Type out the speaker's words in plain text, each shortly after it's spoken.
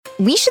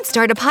We should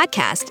start a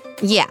podcast.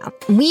 Yeah,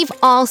 we've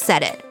all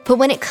said it. But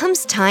when it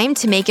comes time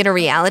to make it a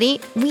reality,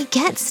 we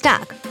get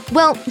stuck.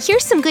 Well,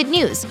 here's some good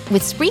news.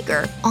 With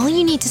Spreaker, all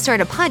you need to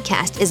start a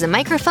podcast is a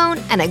microphone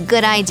and a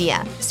good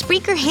idea.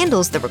 Spreaker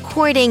handles the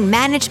recording,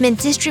 management,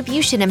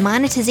 distribution, and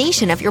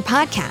monetization of your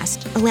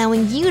podcast,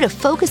 allowing you to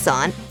focus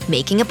on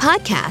making a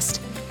podcast.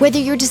 Whether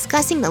you're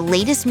discussing the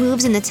latest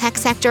moves in the tech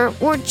sector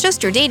or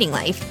just your dating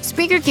life,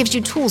 Spreaker gives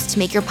you tools to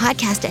make your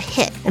podcast a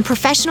hit and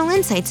professional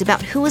insights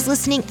about who is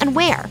listening and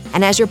where.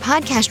 And as your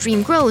podcast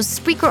dream grows,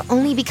 Spreaker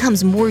only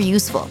becomes more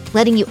useful,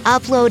 letting you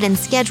upload and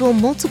schedule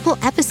multiple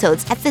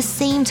episodes at the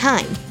same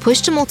time,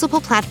 push to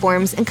multiple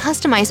platforms, and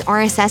customize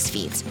RSS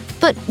feeds.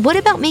 But what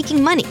about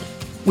making money?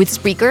 With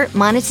Spreaker,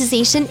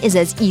 monetization is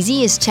as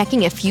easy as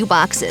checking a few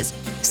boxes.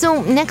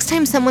 So next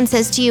time someone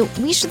says to you,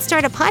 we should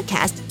start a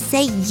podcast,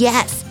 say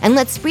yes, and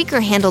let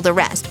Spreaker handle the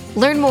rest.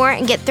 Learn more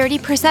and get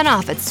 30%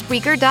 off at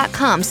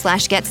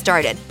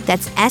Spreaker.com/getstarted.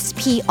 That's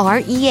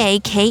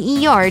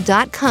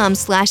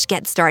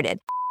SPREAKER.com/getstarted.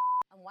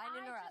 I'm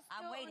winding her up.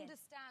 I'm waiting. I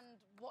just don't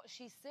understand what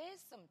she says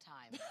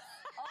sometimes. Oh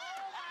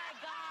my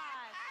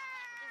God.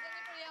 Does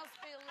anybody else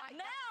feel like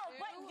No, that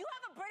too? but you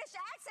have a British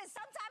accent.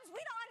 Sometimes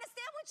we don't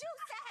understand what you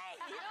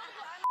say.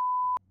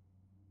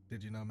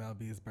 Did you know Mel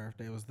B's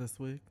birthday was this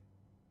week?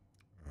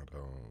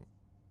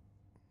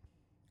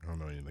 I don't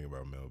know anything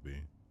about Mel B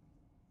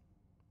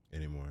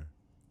anymore.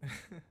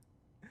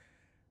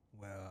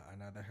 Well, I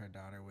know that her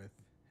daughter with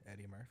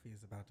Eddie Murphy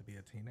is about to be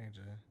a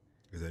teenager.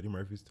 Is Eddie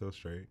Murphy still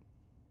straight?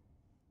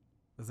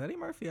 Was Eddie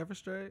Murphy ever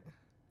straight?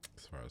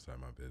 As far as my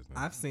business.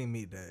 I've seen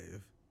Meet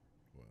Dave.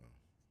 Well,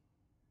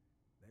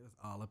 They was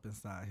all up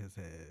inside his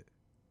head.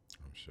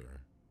 I'm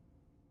sure.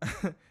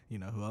 You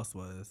know who else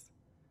was?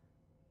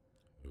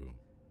 Who?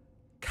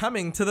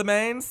 Coming to the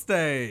main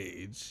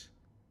stage.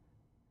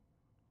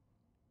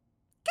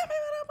 Give me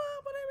what I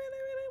want, what I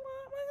really, really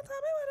want.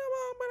 Tell me what I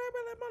want, what I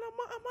really want.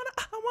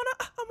 I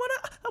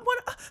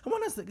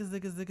wanna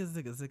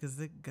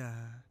zigga.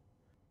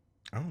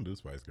 I don't do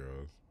Spice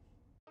Girls.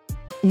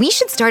 We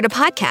should start a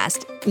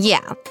podcast.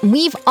 Yeah,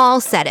 we've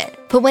all said it.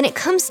 But when it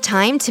comes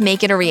time to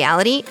make it a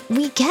reality,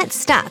 we get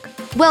stuck.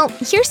 Well,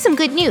 here's some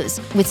good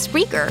news. With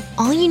Spreaker,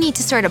 all you need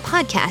to start a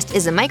podcast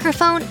is a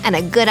microphone and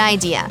a good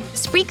idea.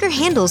 Spreaker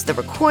handles the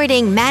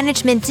recording,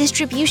 management,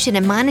 distribution,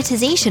 and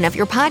monetization of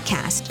your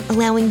podcast,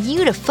 allowing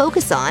you to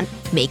focus on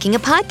making a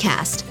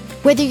podcast.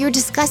 Whether you're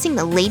discussing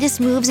the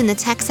latest moves in the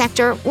tech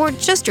sector or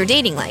just your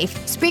dating life,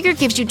 Spreaker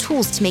gives you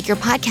tools to make your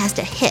podcast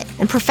a hit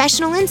and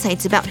professional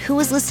insights about who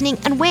is listening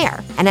and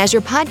where. And as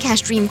your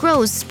podcast dream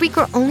grows,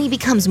 Spreaker only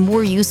becomes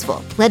more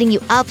useful, letting you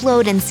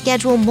upload and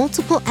schedule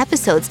multiple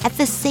episodes at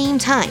the same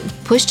time,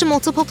 push to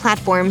multiple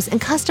platforms,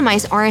 and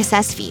customize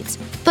RSS feeds.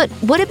 But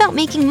what about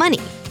making money?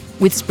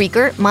 With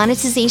Spreaker,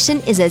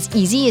 monetization is as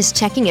easy as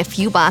checking a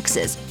few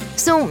boxes.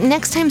 So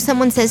next time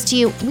someone says to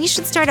you, we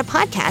should start a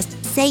podcast,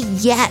 say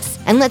yes,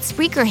 and let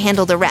Spreaker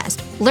handle the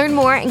rest. Learn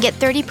more and get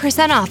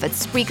 30% off at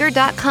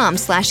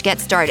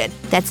Spreaker.com/getstarted.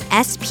 That's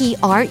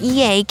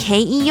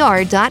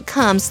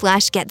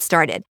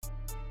SPREAKER.com/getstarted.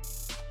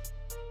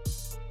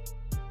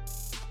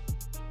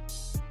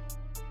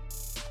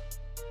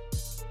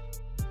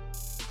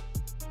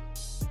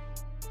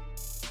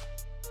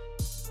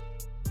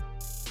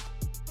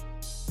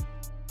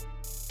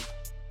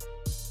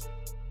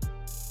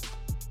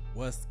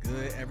 What's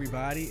good,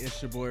 everybody?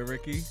 It's your boy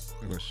Ricky,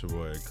 And it's your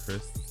boy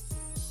Chris.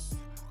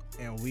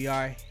 and we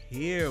are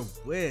here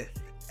with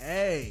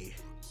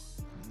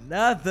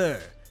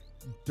another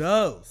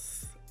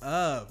dose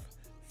of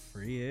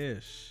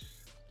free-ish.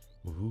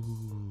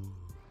 Ooh.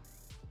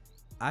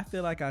 I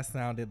feel like I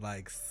sounded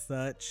like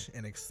such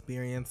an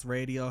experienced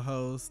radio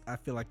host. I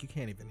feel like you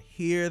can't even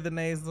hear the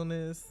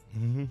nasalness.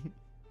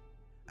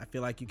 I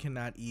feel like you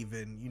cannot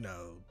even,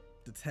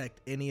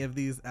 detect any of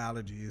these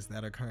allergies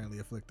that are currently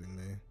afflicting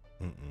me.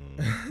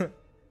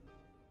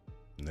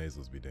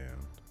 Nasals be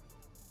damned.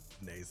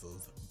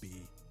 Nasals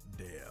be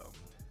damned.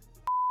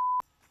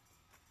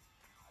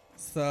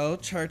 So,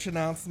 church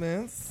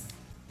announcements.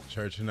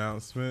 Church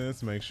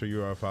announcements. Make sure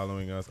you are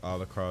following us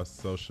all across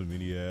social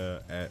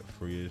media at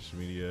Free-ish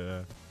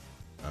Media.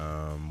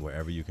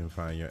 Wherever you can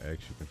find your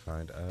ex, you can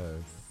find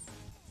us.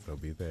 So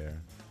be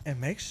there.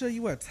 And make sure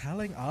you are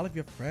telling all of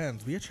your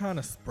friends. We are trying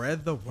to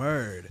spread the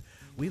word.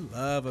 We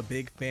love a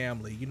big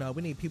family. We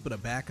need people to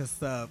back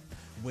us up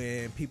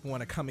when people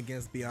want to come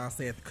against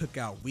Beyonce at the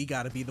cookout. We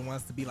got to be the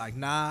ones to be like,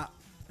 nah,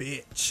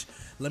 bitch.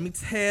 Let me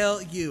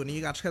tell you. And then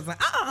you got your cousin like,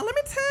 let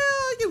me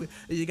tell you.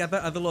 And you got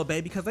the other little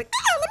baby cousin like,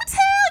 let me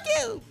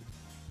tell you.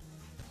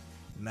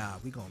 Nah,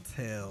 we gonna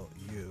tell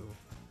you.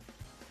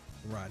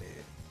 Right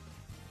it.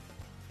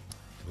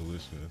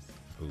 Foolishness.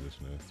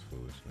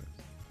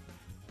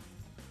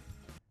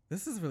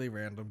 This is really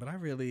random, but I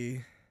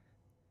really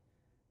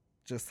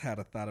just had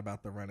a thought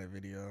about the Run It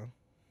video.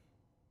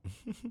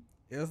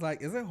 It was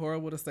like, is it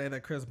horrible to say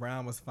that Chris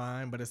Brown was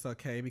fine, but it's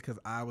okay because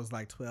I was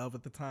like 12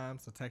 at the time,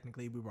 so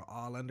technically we were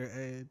all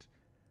underage?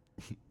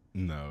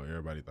 No,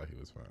 everybody thought he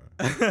was fine.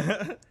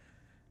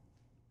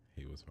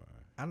 He was fine.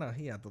 I know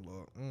he had the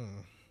little,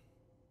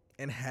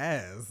 and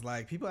has.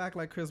 Like, people act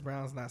like Chris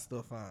Brown's not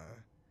still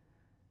fine.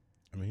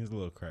 I mean, he's a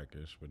little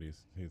crackish, but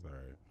he's all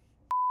right.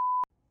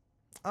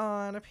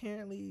 Oh, and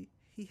apparently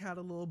he had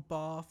a little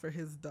ball for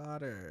his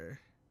daughter.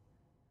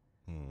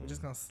 We're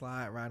just gonna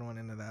slide right on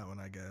into that one,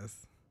 I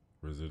guess.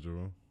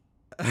 Residual.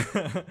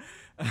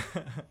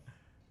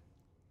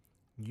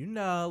 You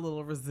know,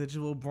 little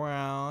Residual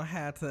Brown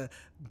had to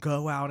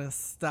go out in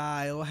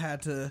style,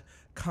 had to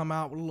come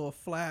out with a little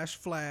flash,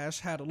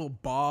 had a little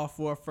ball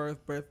for her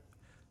first birth.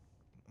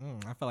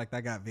 I feel like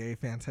that got very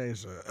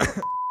Fantasia.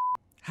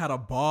 Had a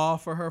ball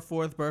for her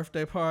 4th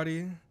birthday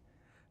party.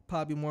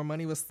 Probably more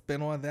money was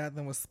spent on that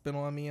than was spent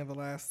on me in the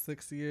last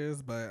 6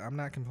 years, but I'm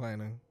not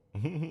complaining.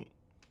 Them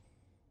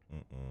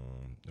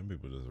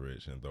people just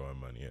rich and throwing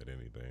money at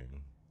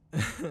anything.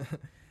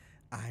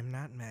 I'm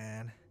not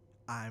mad.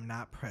 I'm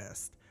not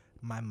pressed.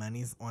 My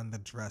money's on the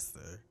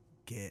dresser.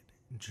 Get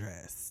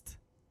dressed.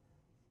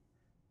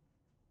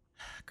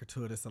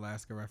 Gratuitous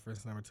Alaska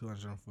reference number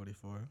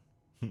 244.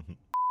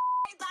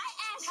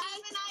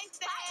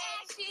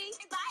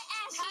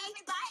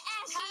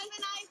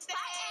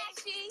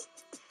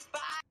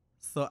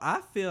 So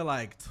I feel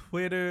like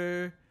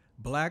Twitter,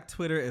 Black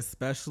Twitter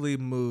especially,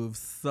 moves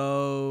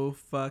so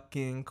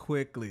fucking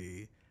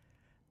quickly.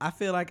 I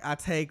feel like I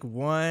take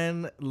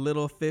one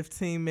little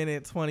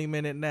 15-minute,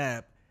 20-minute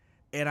nap,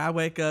 and I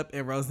wake up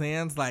and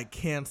Roseanne's like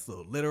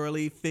canceled.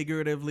 Literally,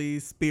 figuratively,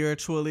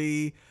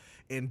 spiritually,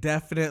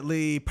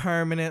 indefinitely,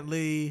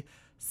 permanently,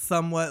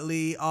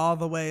 somewhatly, all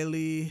the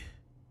wayly,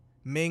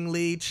 Ming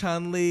Lee,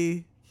 Chun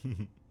Li.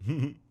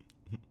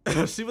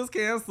 She was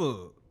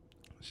canceled.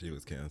 She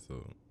was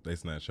canceled. They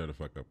snatched her the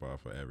fuck up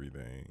off of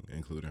everything,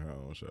 including her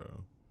own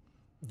show.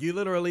 You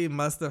literally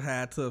must have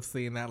had to have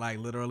seen that, like,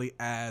 literally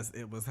as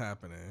it was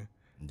happening.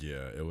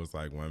 Yeah, it was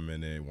like 1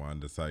 minute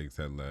Wanda Sykes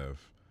had left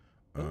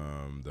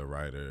the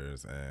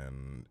writers,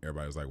 and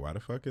everybody was like, why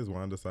the fuck is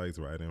Wanda Sykes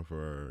writing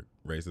for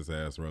racist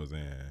ass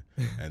Roseanne?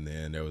 And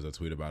then there was a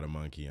tweet about a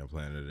monkey in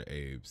Planet of the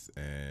Apes,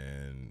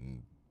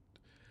 and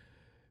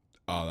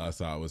all I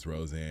saw was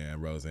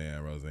Roseanne.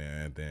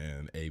 And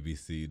then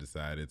ABC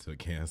decided to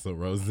cancel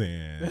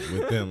Roseanne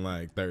within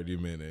like 30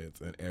 minutes,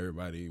 and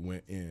everybody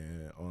went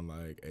in on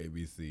like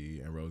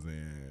ABC and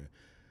Roseanne.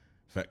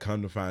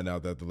 Come to find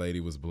out that the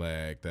lady was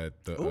black,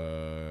 that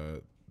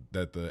the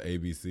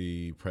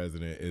ABC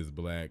president is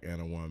black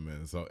and a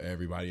woman, so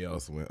everybody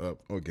else went up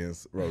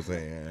against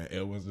Roseanne.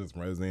 It was just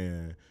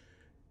Roseanne.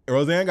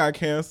 Roseanne got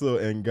canceled,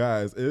 and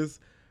guys,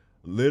 it's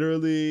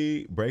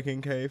literally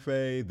breaking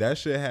kayfabe. That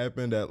shit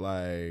happened at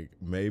like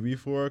maybe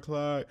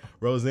 4:00.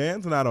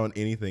 Roseanne's not on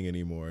anything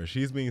anymore.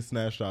 She's being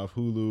snatched off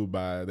Hulu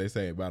by, they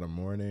say, about a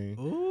morning.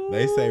 Ooh.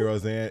 They say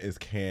Roseanne is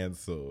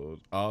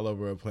canceled all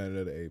over a Planet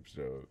of the Apes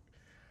joke.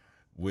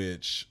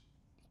 Which,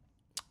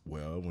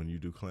 well, when you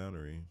do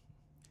clownery,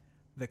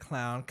 the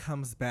clown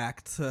comes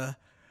back to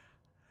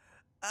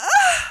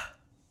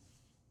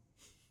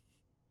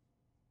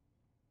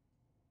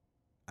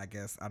I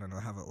guess, I don't know,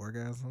 have an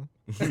orgasm.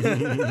 I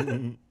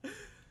have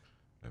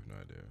no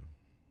idea.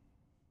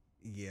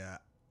 Yeah.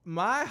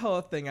 My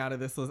whole thing out of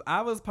this was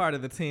I was part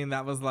of the team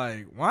that was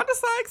like, Wanda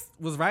Sykes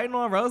was writing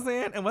on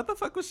Roseanne, and what the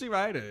fuck was she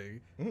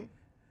writing?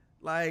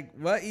 Like,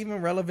 what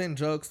even relevant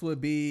jokes would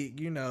be,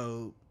 you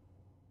know,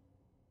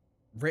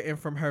 written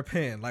from her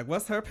pen? Like,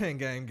 what's her pen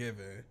game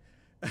giving?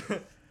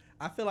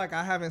 I feel like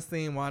I haven't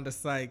seen Wanda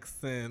Sykes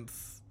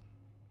since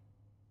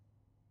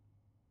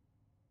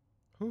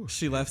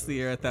she left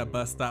Sierra at that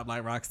bus stop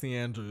like Roxy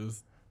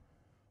Andrews.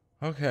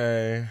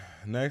 Okay,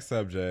 next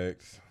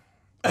subject.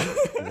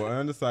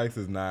 Wanda Sykes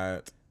is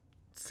not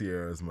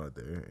Sierra's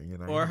mother, you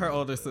know, or her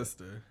older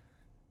sister.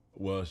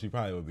 Well, she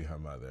probably would be her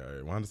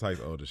mother. Wanda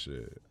Sykes old as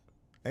shit,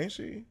 ain't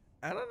she?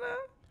 I don't know.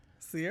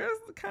 Sierra's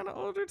kind of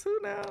older too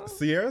now.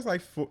 Sierra's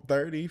like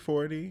 30,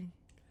 40.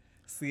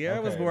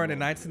 Sierra was born in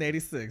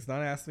 1986.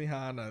 Don't ask me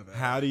how I know that.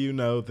 How do you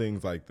know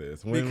things like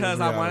this? Because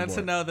I wanted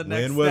to know the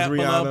next step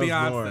below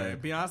Beyonce.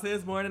 Beyonce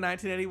was born in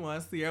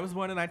 1981. Sierra was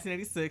born in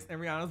 1986.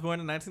 And Rihanna was born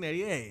in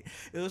 1988.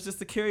 It was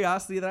just a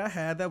curiosity that I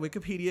had that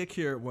Wikipedia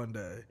cured one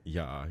day.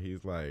 Yeah,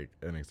 he's like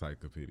an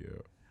encyclopedia.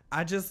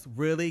 I just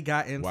really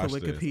got into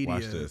Wikipedia.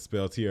 Watch this.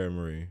 Spell Tierra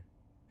Marie.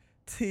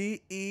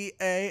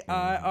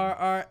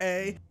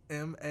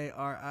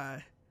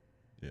 TEAIRRAMARI.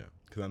 Yeah,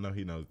 because I know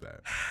he knows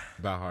that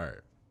by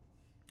heart.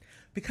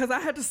 Because I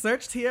had to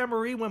search Tierra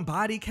Marie when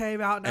Body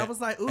came out, and I was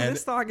like, ooh,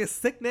 this song is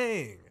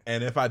sickening.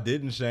 And if I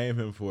didn't shame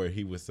him for it,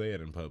 he would say it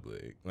in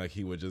public. Like,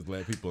 he would just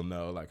let people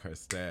know, like, her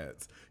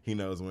stats. He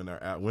knows when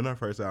her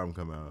first album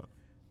come out.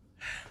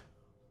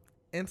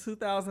 In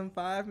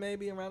 2005,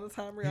 maybe, around the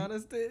time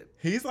Rihanna's did.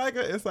 He's like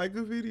an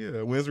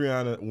encyclopedia.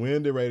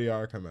 When did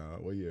Radar come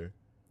out? What year?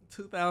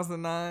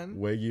 2009.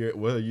 What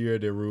year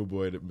did Rude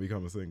Boy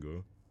become a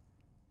single?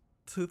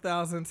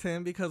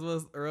 2010, because it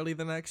was early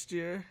the next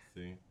year.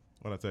 See?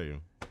 What'd I tell you?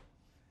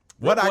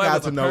 What I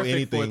got to know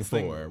anything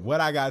for?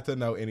 What I got to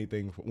know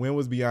anything for? When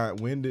was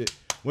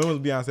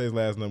Beyonce's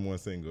last #1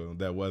 single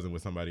that wasn't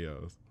with somebody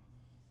else?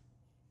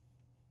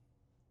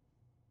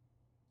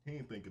 He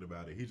ain't thinking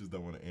about it. He just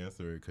don't want to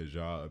answer it because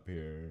y'all up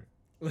here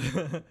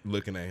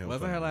looking at him.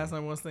 Wasn't her funny. last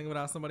number one single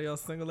without somebody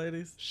else single,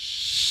 ladies?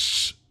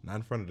 Shh. Not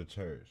in front of the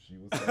church. She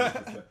was supposed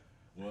to say,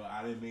 well,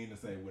 I didn't mean to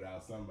say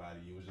without somebody.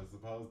 You was just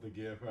supposed to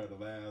give her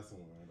the last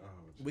one. Oh,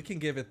 We can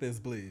give it this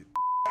bleed.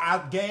 I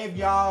gave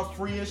y'all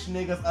free-ish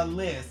niggas a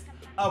list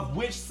of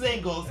which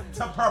singles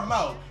to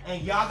promote,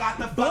 and y'all got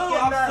the fucking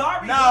I'm nerve.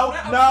 sorry, No,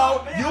 I'm no,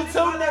 sorry, man. I you didn't two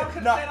know that niggas.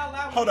 could've No, said out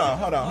loud. hold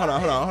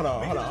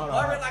on. We can just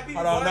blur it like we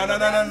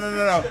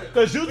No.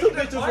 Because you two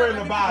bitches were in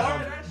the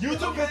bottom. You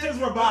two bitches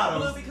were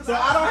bottom. So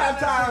I don't have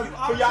time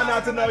for y'all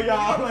not to know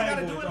y'all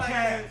language,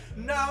 okay?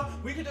 No,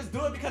 we can just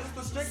do it because it's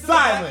the strength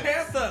Silence. of the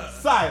Black Panther.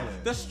 Silence.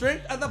 The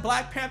strength of the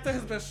Black Panther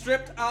has been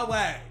stripped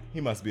away.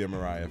 He must be a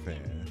Mariah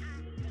fan.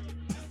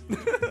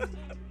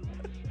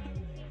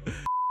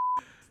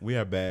 We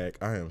are back.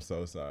 I am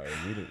so sorry.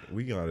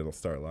 We gotta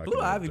start locking.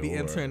 Blue the Ivy be door.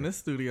 entering this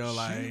studio She will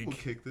like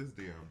kick this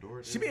damn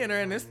door. she be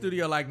entering this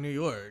studio like New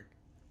York.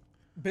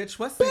 Bitch,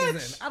 what Bitch.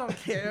 season? I don't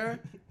care.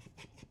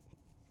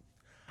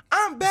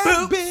 I'm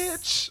back,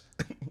 Boots.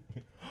 bitch.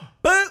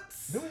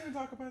 Boots. Did we even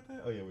talk about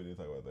that? Oh yeah, we did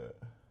talk about that.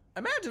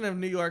 Imagine if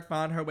New York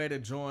found her way to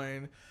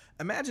join.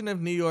 Imagine if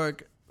New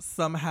York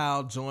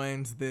somehow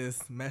joins this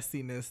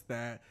messiness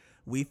that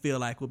we feel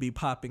like will be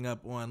popping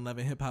up on Love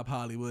and Hip Hop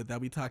Hollywood that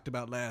we talked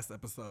about last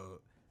episode.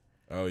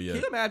 Oh yeah.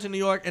 Can you imagine New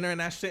York entering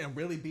that shit and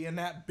really being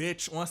that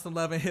bitch on some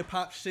Love and Hip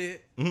Hop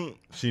shit? Mhm.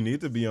 She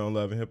need to be on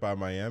Love and Hip Hop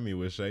Miami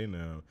with Shay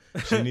now.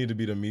 She need to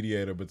be the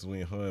mediator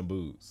between her and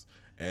Boots.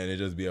 And it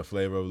just be a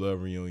Flavor of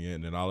Love reunion,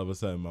 and then all of a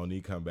sudden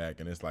Monique come back,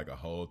 and it's like a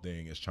whole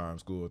thing. It's Charm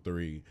School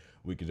 3.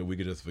 We could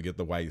just forget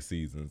the white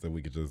seasons, and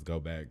we could just go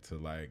back to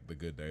like the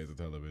good days of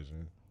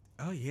television.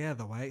 Oh yeah,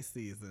 the white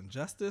season.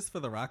 Justice for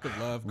the Rock of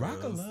Love girls.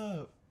 Rock of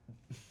Love.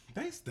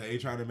 They stay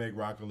trying to make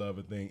Rock of Love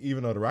a thing,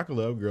 even though the Rock of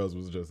Love girls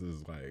was just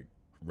as like.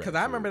 Because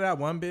I remember that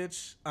one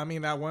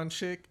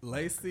chick,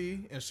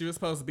 Lacey, and she was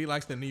supposed to be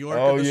like the New York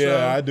Oh, of the yeah,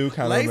 show. I do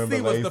kinda remember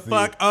Lacey was the Lacey.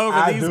 fuck over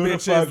I these do the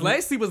bitches. fuck-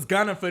 Lacey was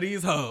gunning for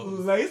these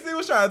hoes. Lacey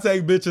was trying to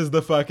take bitches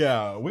the fuck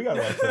out. We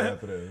gotta watch that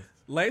after this.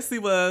 Lacey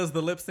was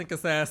the lip sync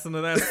assassin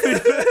of that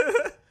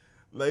season.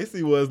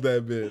 Lacey was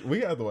that bitch.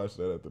 We have to watch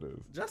that after this.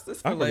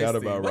 Justice for I Lacey. forgot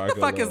about What Rock the of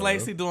fuck is Love.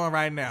 Lacey doing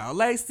right now?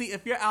 Lacey,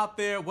 if you're out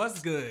there, what's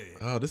good?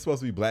 Oh, this is supposed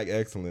to be Black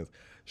Excellence.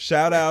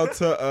 Shout out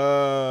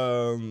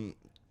to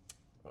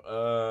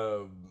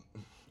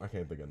I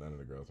can't think of none of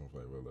the girls from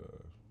Flavor of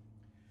Love.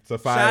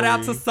 Safari. Shout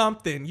out to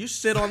something. You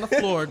shit on the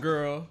floor,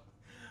 girl.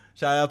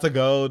 Shout out to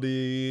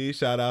Goldie.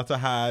 Shout out to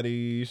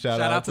Heidi. Shout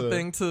Shout out to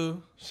Thing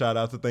 2. Shout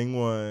out to Thing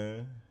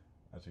 1.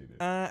 I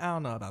cheated. I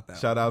don't know about that.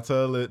 Shout out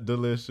to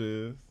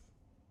Delicious.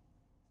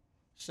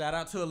 Shout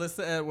out to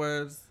Alyssa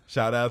Edwards.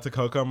 Shout out to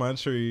Coco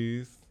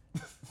Montrese.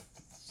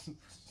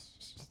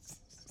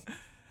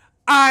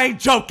 I ain't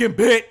joking,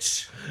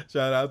 bitch.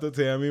 Shout out to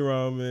Tammy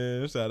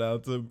Roman. Shout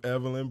out to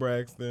Evelyn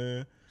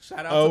Braxton.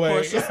 Shout out Oh, to wait.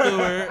 Portia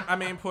Stewart. I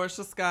mean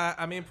Portia Scott.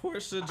 I mean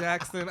Portia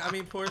Jackson. I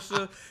mean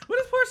Portia. What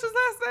is Portia's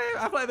last name?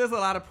 I feel like there's a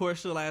lot of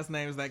Portia last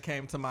names that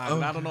came to mind.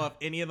 And I don't know if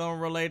any of them are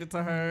related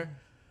to her.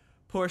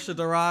 Portia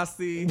de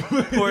Rossi.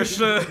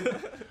 Portia.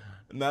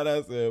 Not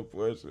I said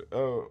Portia.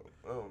 Oh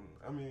God.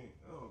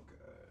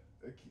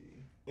 Okay.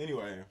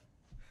 Anyway,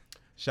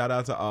 shout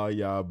out to all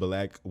y'all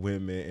Black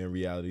women in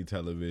reality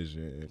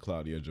television: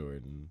 Claudia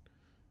Jordan,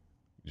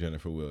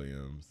 Jennifer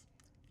Williams,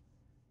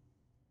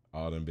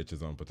 all them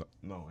bitches on.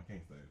 No, I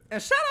can't say that.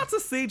 And shout out to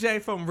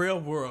CJ from Real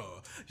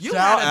World. You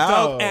Shout had a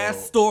dope out.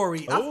 ass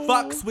story. I Ooh.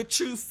 fucks with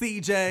you,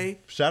 CJ.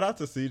 Shout out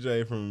to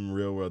CJ from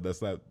Real World.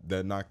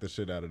 That knocked the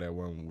shit out of that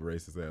one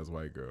racist ass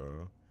white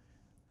girl.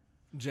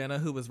 Jenna,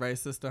 who was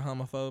racist or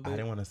homophobic. I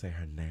didn't want to say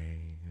her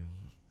name.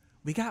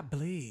 We got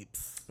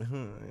bleeps.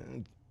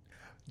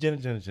 Jenna.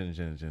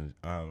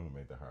 I don't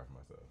make that hard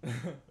for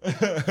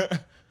myself.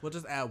 We'll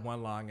just add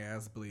one long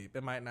ass bleep.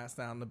 It might not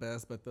sound the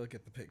best, but they'll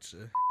get the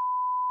picture.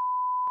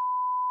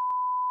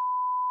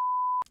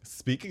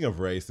 Speaking of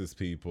racist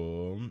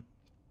people,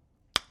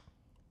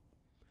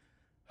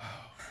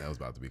 that was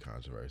about to be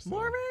controversial.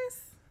 More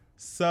race?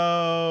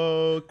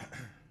 So,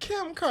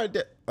 Kim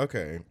Kardashian.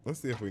 Okay, let's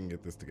see if we can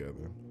get this together.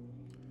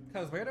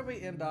 Because where did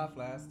we end off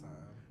last time?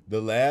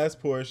 The last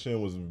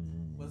portion was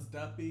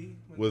Duppy?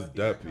 When was had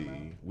come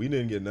Duppy. We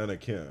didn't get none of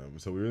Kim,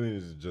 so we really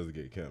need to just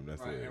get Kim.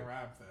 That's out? Right, it. and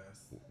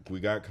Rhymefest. We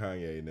got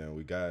Kanye now.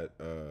 We got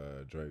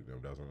Drake. No,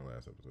 that was on the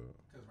last episode.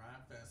 Because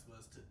Rhymefest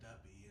was to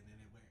Duppy, and then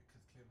it went,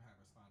 because Kim had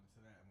responded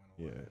to that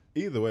and went away.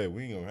 Yeah. Either way,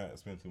 we ain't gonna have to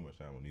spend too much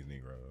time on these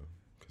Negroes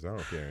because I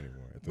don't care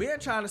anymore. at this We ain't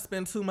point. trying to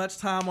spend too much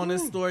time on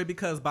this story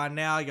because by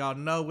now y'all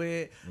know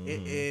it.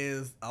 It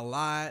is a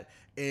lot.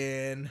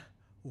 And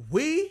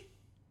we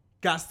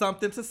got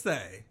something to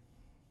say.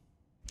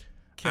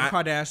 Kim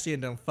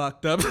Kardashian done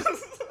fucked up.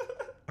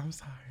 I'm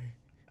sorry.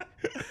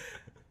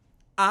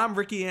 I'm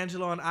Ricky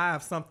Angelo and I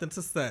have something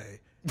to say.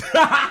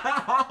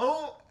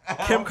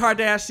 Kim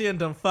Kardashian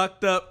done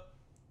fucked up.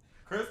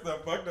 Chris done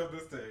fucked up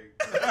this thing.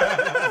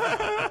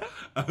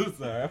 I'm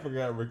sorry, I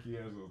forgot Ricky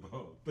Angelo's the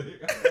whole thing.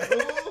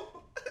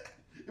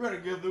 You better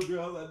give them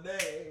girls a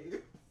name.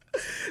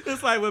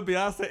 It's like when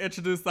Beyonce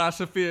introduced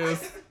Sasha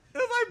Fierce. It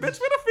was like, bitch,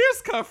 where the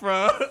Fierce come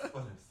from?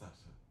 Sasha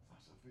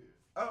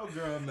Fierce. Oh,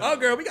 girl, no. Oh,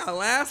 girl, we got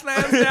last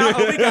names now.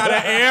 Oh, we got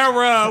an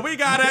era. We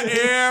got an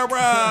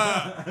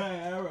era.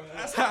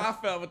 That's how I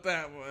felt with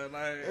that one.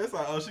 Like, It's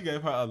like, oh, she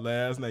gave her a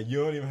last name.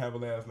 You don't even have a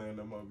last name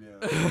no more,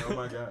 Beyonce. Oh,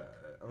 my God.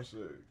 I'm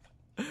shook.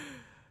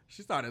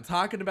 she started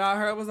talking about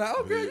her. I was like,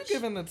 oh, girl, you Bitch.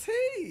 giving the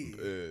tea.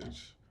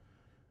 Bitch.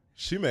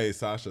 She made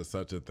Sasha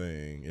such a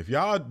thing.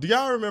 Do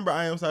y'all remember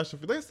I Am Sasha?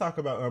 Let's talk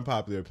about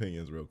unpopular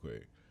opinions real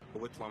quick.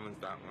 Which woman's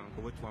that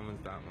one? Which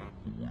woman's that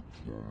one?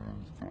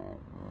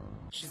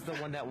 She's the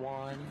one that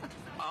won.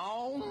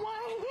 Oh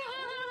my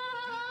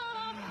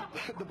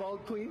God! The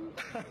bald queen.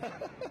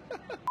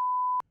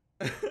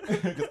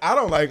 Because I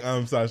don't like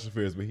Sasha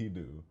Fierce, but he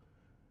do.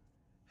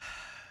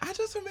 I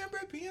just remember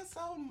it being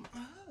so.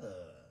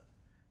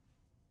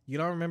 You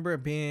don't remember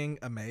it being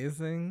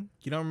amazing?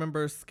 You don't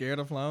remember Scared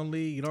of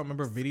Lonely? You don't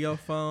remember Video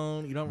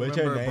Phone? You don't But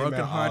you're remember naming Broken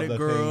all Hearted the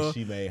Girl? things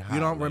she made hot You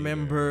don't later.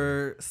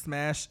 remember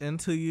Smash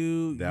Into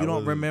You? That You don't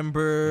was-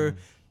 remember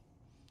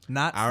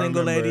Not I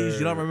Single remember- Ladies?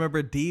 You don't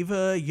remember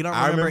Diva? You don't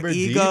I remember remember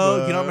Ego?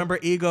 Diva. You don't remember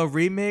Ego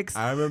Remix?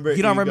 I remember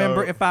You don't Ego.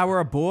 remember If I Were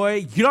a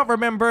Boy? You don't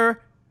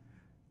remember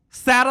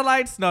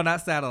Satellites? No,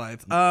 not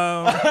Satellites. You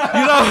know...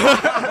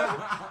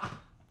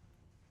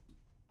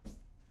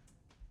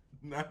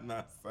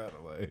 Not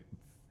satellite.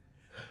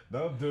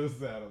 Don't do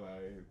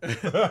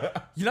satellite.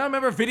 You don't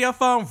remember Video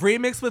Phone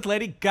Remix with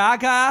Lady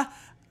Gaga?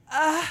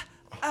 I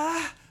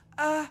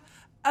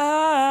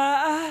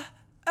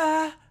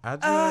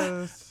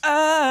just.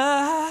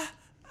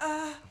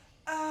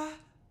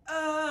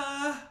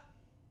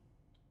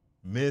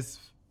 Miss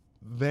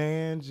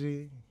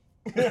Vanjie.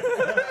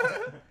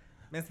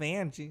 Miss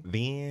Vanjie.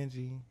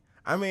 Vanjie.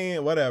 I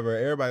mean, whatever.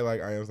 Everybody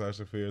like I Am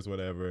Sasha Fierce,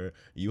 whatever.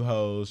 You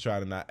hoes try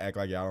to not act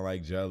like y'all don't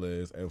like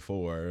Jealous and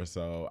 4,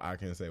 so I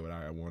can say what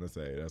I want to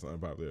say. That's an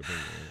unpopular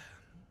opinion.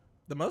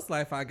 The most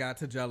life I got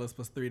to Jealous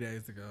was 3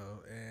 days ago,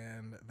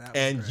 and that was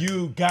And great.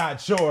 you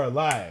got your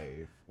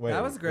life. Wait,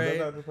 That was great.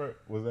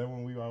 Was that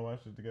when we all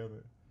watched it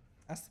together?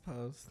 I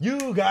suppose.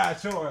 You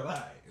got your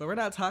life. But we're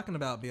not talking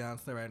about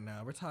Beyonce right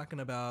now. We're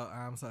talking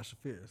about Sasha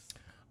Fierce.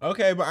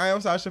 Okay, but I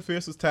Am Sasha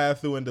Fierce was tied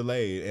through and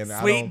delayed, and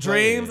I Sweet don't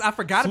play Dreams. it. I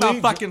forgot about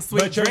fucking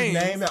Sweet but Dreams.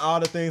 You're naming all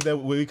the things that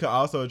we could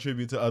also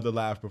attribute to other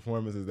live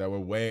performances that were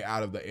way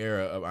out of the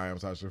era of I Am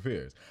Sasha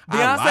Fierce.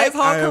 Beyonce's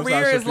whole I Am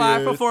career Sasha is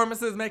live Fierce.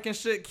 performances making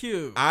shit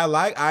cute. I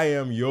like I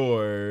Am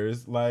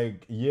Yours,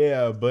 like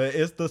yeah, but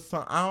it's the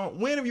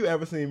song. When have you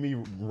ever seen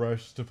me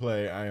rush to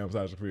play I Am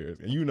Sasha Fierce?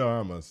 And you know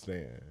I'm a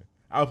stan.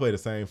 I'll play the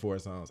same 4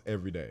 songs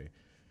every day.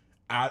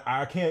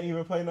 I can't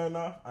even play nothing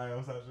off I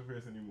Am Sasha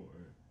Fierce anymore.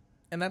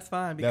 And that's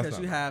fine That's because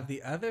not you fine. have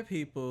the other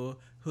people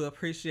who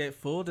appreciate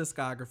full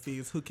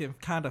discographies who can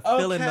kind of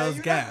fill in Okay, those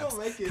you're not gaps,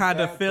 gonna make it kind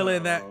of that fill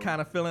in though. that,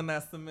 kind of fill in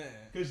that cement.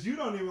 Cause you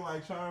don't even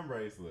like Charm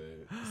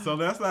Bracelet, so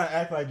let's not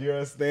act like you're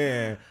a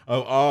stan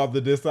of all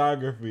the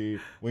discography.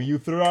 When you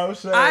threw out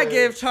shade, I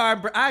gave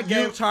Charm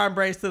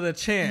Bracelet a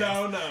chance.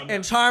 No.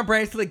 And Charm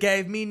Bracelet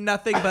gave me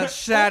nothing but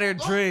shattered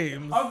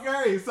dreams.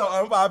 Okay, so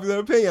unpopular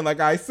opinion, like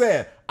I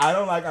said, I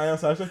don't like I Am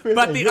Sasha Fierce.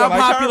 But and the you don't like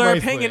Charm unpopular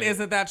Bracelet. opinion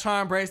isn't that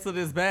Charm Bracelet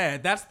is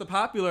bad. That's the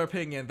popular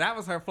opinion. That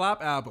was her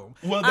flop album.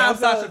 Well, I'm that's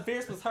Sasha not-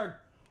 Fierce was her.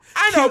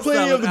 I know cute plenty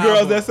of selling the girls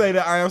album. that say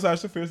that I Am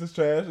Sasha Fierce is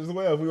trash as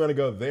well. If we want to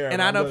go there, And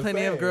but I I'm know just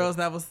plenty of saying, girls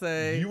that will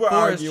say You were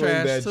Four is arguing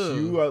trash that too.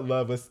 you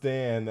love a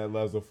stan that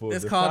loves a full.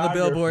 It's called the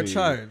Billboard discography,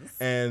 charts.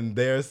 and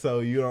there's so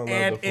you don't love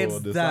And the full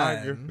it's done.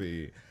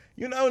 discography.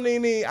 You know,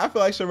 Nene, I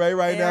feel like Sheree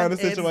right now in And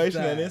the it's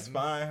situation, and done. it's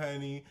fine,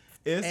 honey.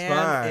 It's and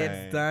fine.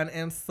 it's done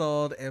and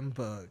sold and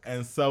booked.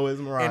 And so is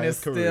Mariah's And it's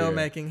career. still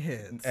making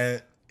hits.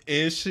 And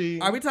is she?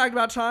 Are we talking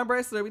about Charm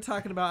Bracelet or are we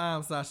talking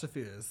about Sasha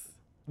Fierce?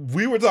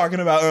 We were talking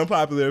about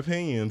unpopular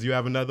opinions. You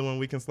have another one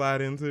we can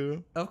slide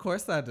into? Of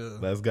course I do.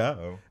 Let's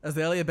go.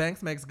 Azalea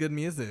Banks makes good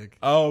music.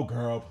 Oh,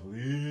 girl,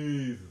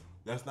 please.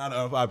 That's not an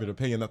unpopular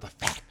opinion. That's a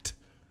fact.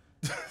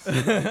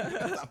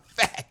 That's a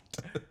fact.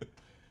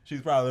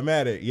 She's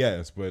problematic,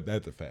 yes, but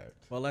that's a fact.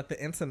 Well, let the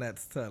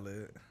internets tell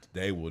it.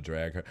 They will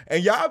drag her.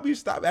 And y'all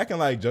stop acting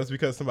like just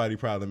because somebody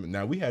problematic.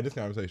 Now, we had this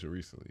conversation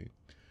recently.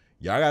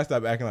 Y'all gotta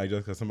stop acting like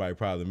just because somebody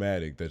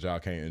problematic that y'all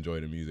can't enjoy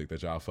the music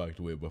that y'all fucked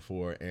with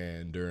before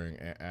and during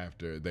and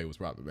after they was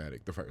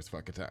problematic the first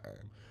fucking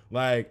time.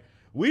 Like,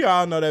 we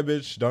all know that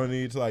bitch don't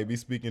need to like be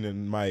speaking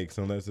in mics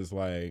unless it's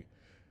like,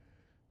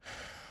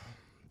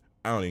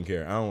 I don't even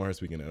care. I don't want her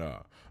speaking at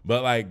all.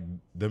 But like,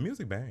 the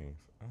music bangs.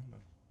 I don't know.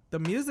 The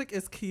music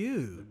is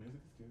cute.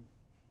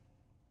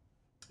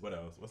 What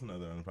else? What's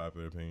another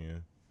unpopular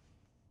opinion?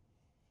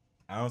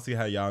 I don't see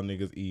how y'all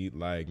niggas eat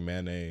like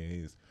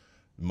mayonnaise,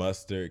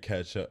 mustard,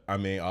 ketchup.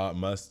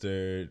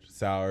 Mustard,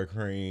 sour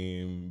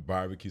cream,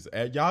 barbecue.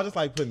 Y'all just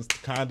like putting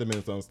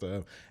condiments on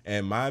stuff.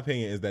 And my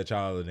opinion is that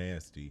y'all are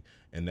nasty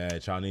and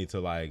that y'all need to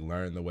like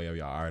learn the way of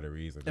y'all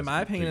arteries. And In just my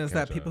opinion, drink is that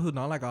ketchup. people who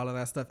don't like all of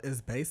that stuff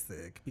is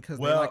basic because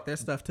they Well, like their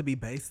stuff to be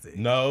basic.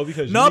 No,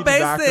 because you No need to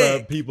doctor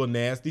basic. up people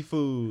nasty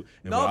food.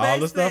 And No with all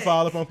the basic. stuff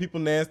all up on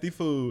people nasty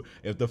food,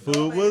 if the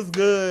food was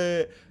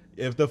good,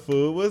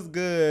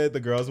 the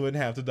girls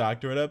wouldn't have to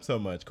doctor it up so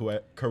much,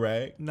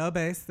 correct? No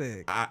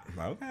basic.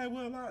 Okay,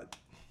 well, not.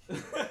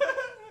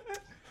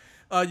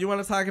 You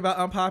want to talk about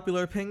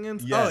unpopular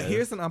opinions? Yes. Oh,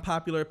 here's an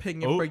unpopular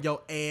opinion for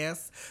your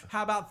ass.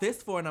 How about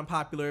this for an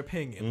unpopular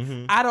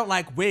opinion? I don't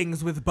like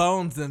wings with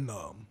bones in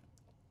them.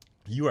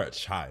 You are a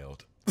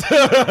child.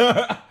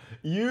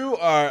 You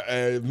are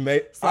a.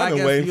 So I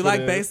guess you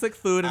like basic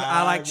food, and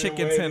I like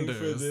chicken tenders.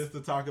 For this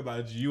to talk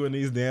about you and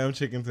these damn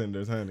chicken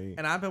tenders, honey.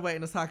 And I've been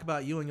waiting to talk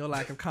about you and your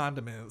lack of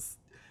condiments.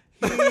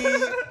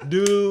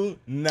 Do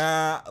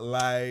not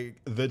like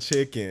the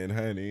chicken,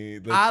 honey.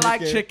 I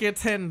like chicken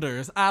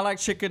tenders. I like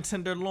chicken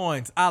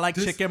tenderloins. I like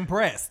chicken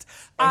breast.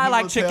 I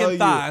like chicken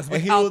thighs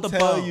without the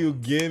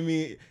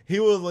bone. He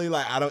will be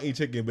like, I don't eat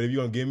chicken, but if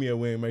you're going to give me a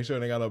wing, make sure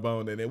they got no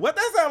bone in it. What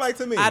that sound like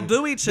to me? I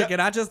do eat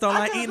chicken. I just don't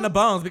like eating the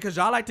bones because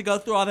y'all like to go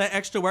through all that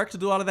extra work to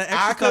do all of that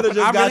extra stuff.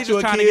 I'm really just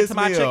trying to get to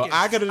my chicken.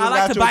 I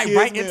like to bite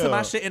right into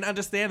my shit and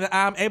understand that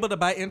I'm able to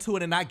bite into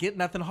it and not get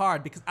nothing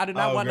hard because I do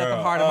not want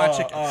nothing hard in my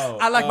chicken.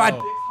 I like my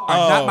dick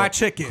hard, not my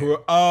chicken.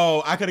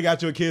 I could have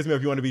got you a kids meal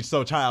if you want to be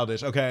so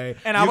childish, okay?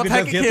 And I will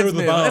take a kids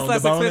meal. It's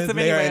less expensive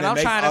anyway, and I'm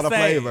trying to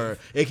save.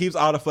 It keeps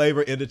all the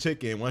flavor in the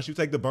chicken. Once you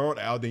take the bone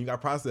out, then you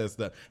got processed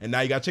stuff, and now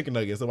you got chicken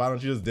nuggets. So why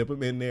don't you just dip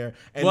them in there?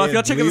 And well, if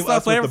your chicken is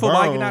so flavorful,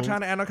 why you not trying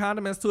to add no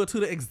condiments to it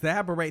too to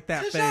exaggerate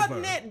that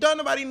flavor? Don't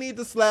nobody need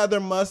to slather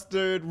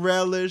mustard,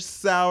 relish,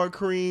 sour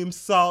cream,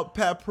 salt,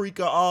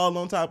 paprika all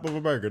on top of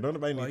a burger. Don't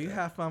nobody need that. Well, you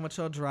have fun with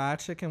your dry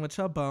chicken with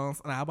your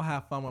bones, and I will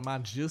have fun with my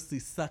juicy,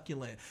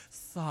 succulent,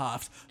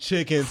 soft,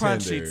 chicken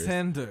crunchy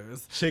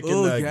tenders.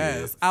 Chicken nuggets.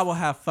 Yes. I will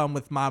have fun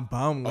with my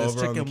boneless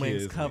Over chicken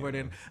wings covered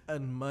in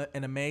an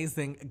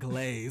amazing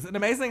glaze, an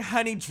amazing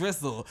honey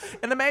drizzle,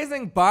 an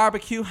amazing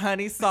barbecue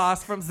honey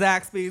sauce from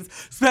Zaxby's,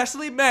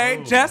 specially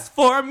made just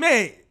for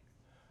me.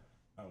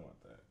 I want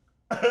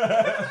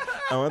that.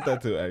 I want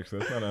that too, actually.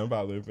 That's not an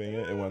unpopular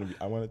opinion.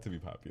 I want it to be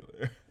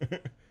popular.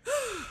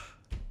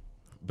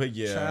 But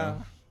yeah,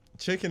 Child.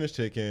 Chicken is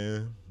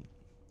chicken.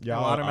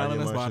 Y'all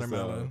Watermelon is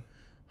watermelon.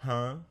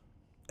 Huh?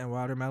 And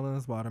watermelon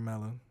is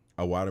watermelon.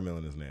 A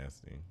watermelon is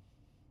nasty.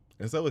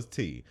 And so is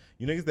tea.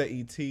 You niggas that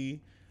eat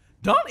tea.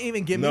 Don't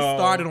even get me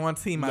started on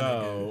tea, my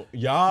nigga.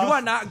 Y'all, you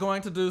are not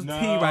going to do tea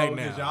right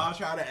now. Y'all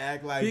try to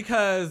act like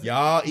because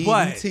y'all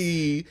eating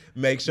tea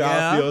makes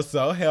y'all feel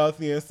so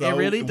healthy and so. It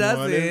really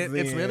doesn't.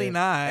 It's really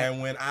not.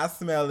 And when I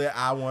smell it,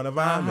 I want to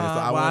vomit. So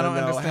I don't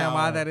understand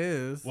why that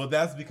is. Well,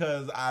 that's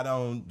because I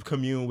don't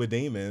commune with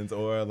demons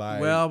or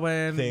like. Well,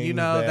 when you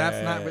know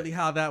that's not really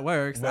how that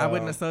works. Well, I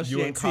wouldn't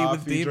associate tea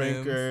with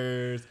demons.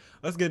 Drinkers.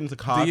 Let's get into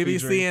coffee. Do you be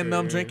drinkers. seeing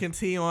them drinking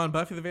tea on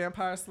Buffy the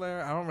Vampire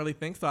Slayer? I don't really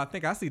think so. I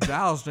think I see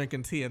Giles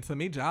drinking tea, and to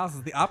me, Giles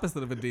is the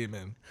opposite of a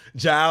demon.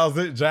 Giles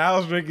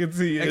drinking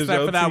tea.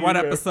 Except for that one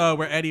episode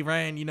where Eddie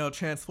Rain,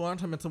 transformed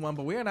him into one.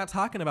 But we are not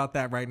talking about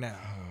that right now.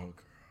 Oh, girl.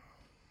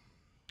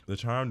 The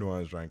charmed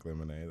ones drank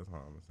lemonade. That's all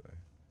I'm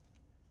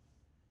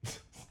gonna say.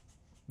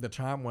 The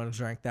charmed ones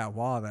drank that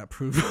wall that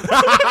proved.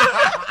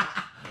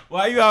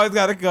 Why you always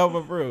gotta come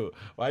for fruit?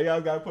 Why you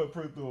always gotta put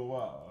fruit through a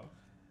wall?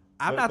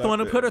 I'm not the one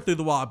who put her through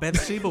the wall.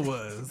 Bathsheba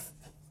was.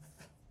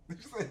 Did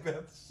you say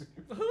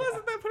Bathsheba? Who was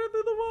it that put her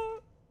through the wall?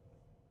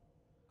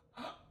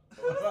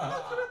 Who was it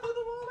that put her through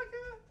the wall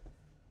again?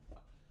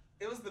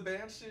 It was the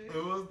Banshee.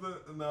 It was the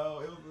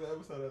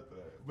episode after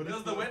that. But it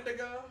was the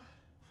Wendigo.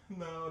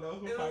 No, that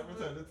was what Piper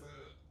turned it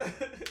to.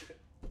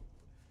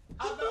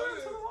 I threw her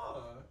to the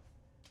wall.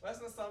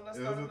 That's not something that's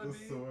starting to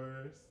be.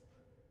 Source.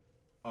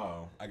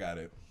 Oh, I got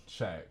it.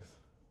 Shax.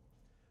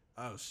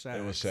 Oh, Shax.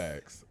 It was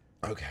Shax.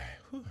 Okay.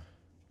 Whew.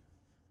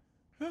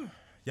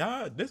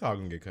 Y'all, this all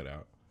gonna get cut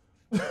out.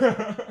 It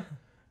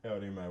don't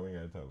even matter. We ain't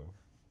gotta tell them.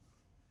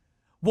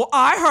 Well,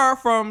 I heard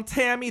from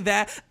Tammy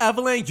that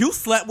Evelyn, you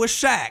slept with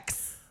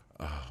Shax.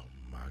 Oh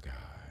my God.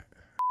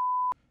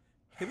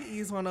 Can we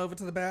ease one over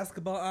to the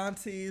basketball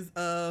aunties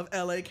of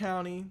LA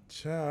County?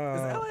 Child.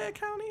 Is LA a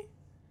county?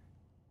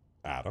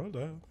 I don't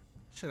know.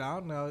 Shit, I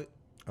don't know.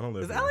 I don't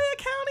live Is here. LA a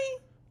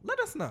county? Let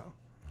us know.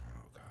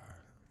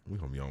 We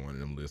gonna be on one of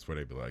them lists where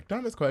they be like,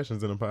 dumbest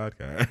questions in a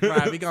podcast.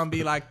 Right, we gonna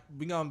be like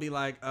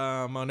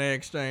Monet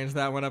Exchange,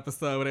 that one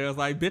episode where they was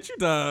like, bitch, you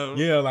dumb.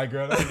 Yeah, like,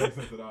 girl, that doesn't make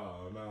sense at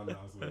all. No,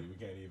 sweetie, we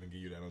can't even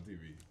give you that on TV.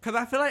 Cause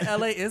I feel like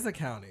LA is a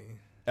county.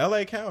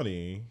 LA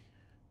County.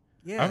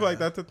 Yeah. I feel like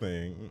that's a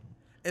thing.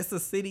 It's a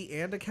city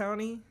and a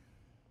county.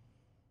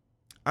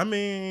 I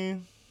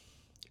mean,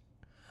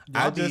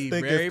 Y'all I just be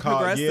think very it's called.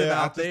 progressive Yeah,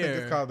 I out just think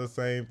there. it's called the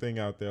same thing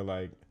out there.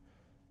 Like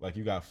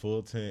you got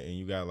Fulton and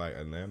you got like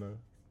Atlanta.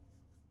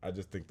 I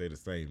just think they're the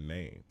same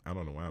name. I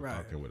don't know why I'm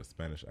talking with a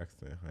Spanish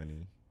accent,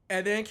 honey.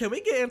 And then can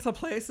we get into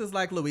places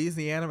like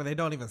Louisiana where they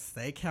don't even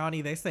say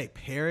county, they say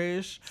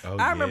parish? Oh,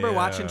 I remember yeah.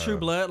 watching True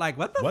Blood, like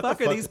what the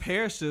fuck are these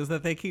parishes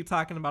that they keep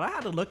talking about? I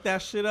had to look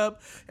that shit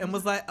up and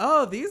was like,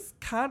 oh, these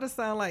kind of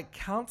sound like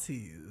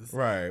counties.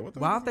 Right.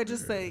 Why don't they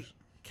just say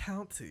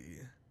county?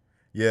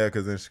 Yeah,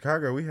 because in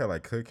Chicago, we had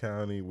like Cook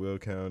County, Will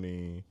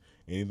County.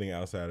 Anything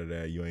outside of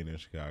that, you ain't in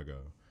Chicago.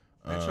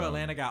 Metro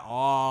Atlanta got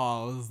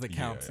all the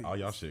counties. All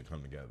y'all shit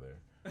come together.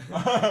 We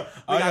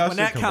got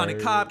Gwinnett County,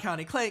 Cobb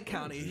County, Clayton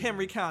County,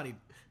 Henry County,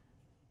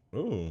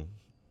 Ooh.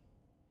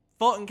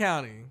 Fulton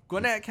County,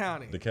 Gwinnett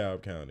County,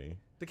 DeKalb County.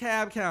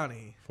 DeKalb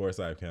County.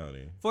 Forsyth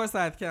County.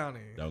 Forsyth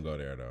County. Don't go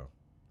there though.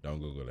 Don't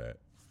Google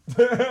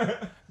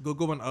that.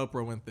 Google when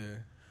Oprah went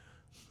there.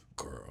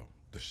 Girl.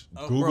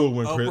 Google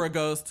when Oprah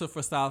goes to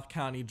Forsyth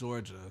County,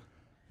 Georgia.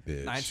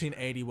 Bitch.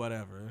 1980,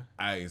 whatever.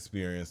 I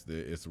experienced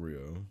it. It's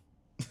real.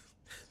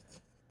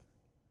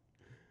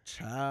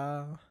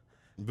 Child.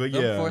 But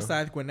Them yeah.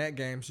 Forsyth Gwinnett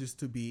games used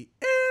to be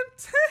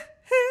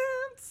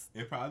intense.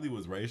 It probably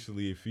was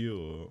racially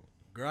fueled.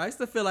 Girl, I used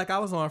to feel like I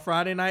was on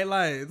Friday Night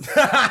Lights.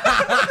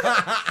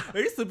 I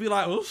used to be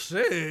like, oh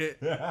shit.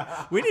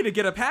 We need to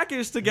get a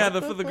package together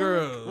for the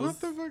girls.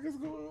 What the fuck is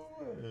going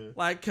on?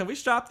 Like, can we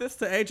shop this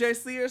to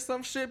AJC or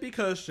some shit?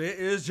 Because shit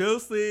is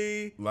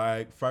juicy.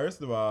 Like,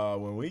 first of all,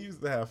 when we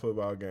used to have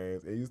football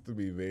games, it used to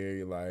be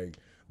very like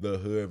the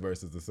hood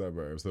versus the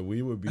suburbs. So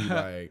we would be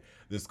like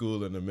the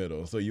school in the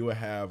middle. So you would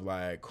have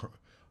like,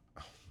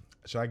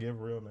 should I give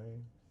a real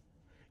name?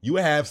 You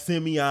would have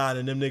Simeon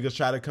and them niggas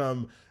try to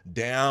come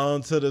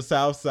down to the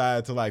south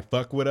side to like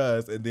fuck with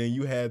us. And then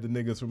you had the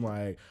niggas from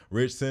like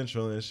Rich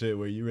Central and shit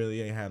where you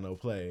really ain't had no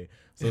play.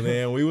 So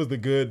then we was the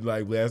good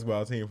like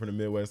basketball team from the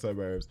Midwest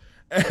suburbs.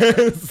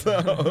 And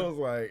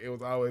so it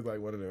was always like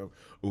one of them.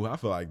 Ooh, I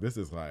feel like this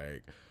is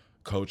like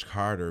Coach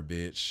Carter,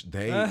 bitch.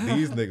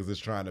 These niggas is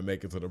trying to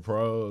make it to the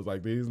pros.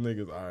 Like these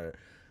niggas are,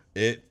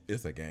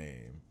 it's a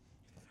game.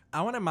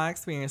 I wanted my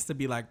experience to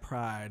be like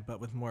Pride, but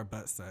with more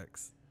butt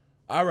sex.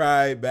 All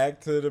right, back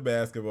to the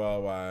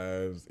basketball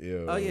wives.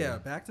 Ew. Oh yeah,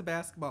 back to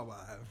basketball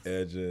wives.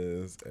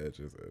 Edges. I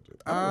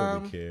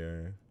don't really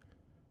care.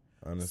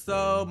 Honestly.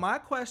 So my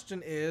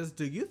question is,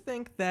 do you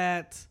think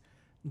that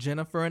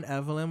Jennifer and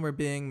Evelyn were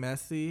being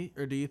messy,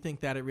 or do you think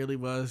that it really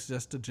was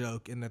just a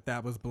joke and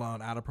that was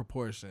blown out of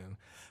proportion?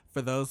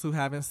 For those who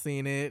haven't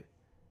seen it,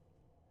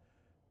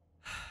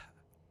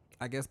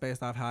 I guess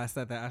based off how I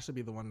said that, I should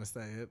be the one to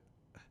say it.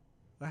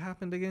 What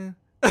happened again?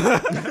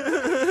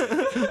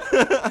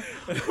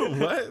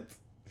 What?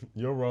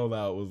 Your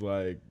rollout was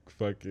like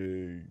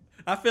fucking.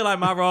 I feel like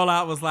my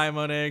rollout was like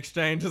Monet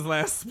Exchange's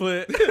last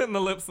split in the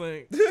lip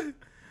sync.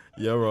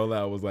 Your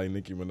rollout was like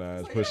Nicki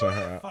Minaj like, pushing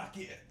her out. Fuck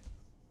it.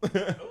 Oh,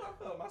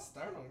 I felt my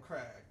sternum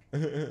crack.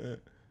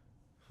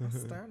 My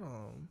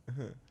sternum.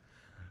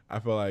 I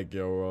feel like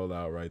your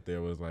rollout right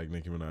there was like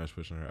Nicki Minaj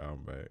pushing her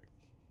album back.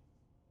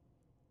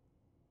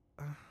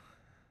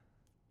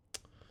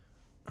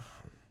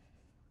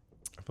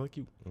 I feel like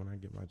when I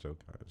get my joke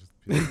out,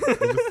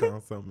 it just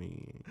sounds so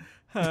mean.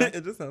 Huh?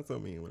 It just sounds so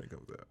mean when it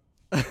comes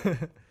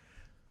out.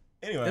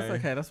 Anyway. It's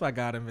okay. That's why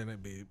God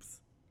invented beeps.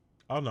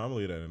 Oh, no, I'm going to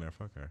leave that in there.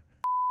 Fuck her.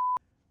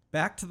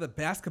 Back to the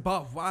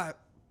basketball.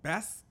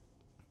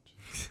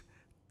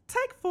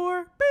 Take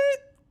 4.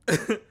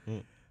 Beep.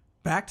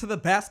 Back to the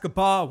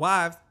basketball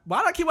wives.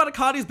 Why do I keep wanting to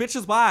call these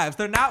bitches wives?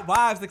 They're not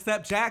wives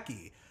except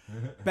Jackie.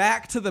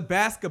 Back to the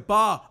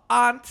basketball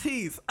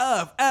aunties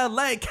of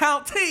LA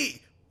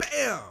County.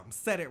 Bam!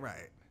 Said it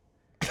right.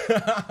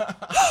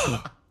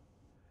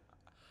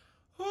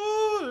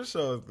 Ooh, this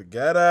show is the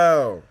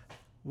ghetto.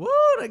 Woo,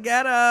 the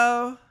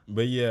ghetto.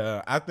 But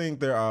yeah, I think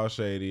they're all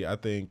shady. I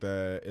think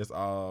that it's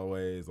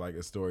always like a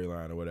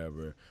storyline or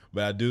whatever.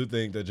 But I do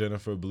think that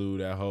Jennifer blew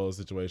that whole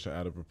situation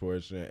out of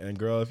proportion. And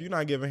girl, if you're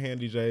not giving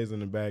Handy J's in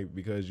the back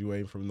because you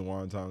ain't from the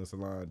Wonton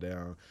Salon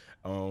down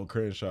on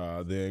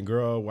Crenshaw, then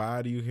girl,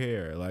 why do you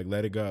care? Like,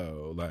 let it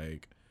go.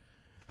 Like,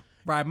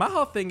 right. My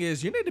whole thing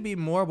is you need to be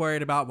more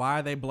worried about why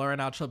are they blurring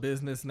out your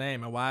business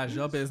name and why is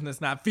your business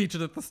not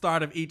featured at the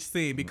start of each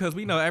scene, because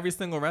we know every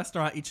single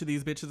restaurant each of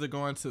these bitches are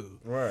going to.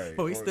 Right.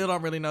 But we still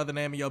don't really know the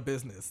name of your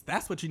business.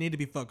 That's what you need to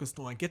be focused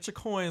on. Get your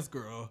coins,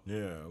 girl.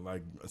 Yeah.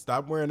 Like,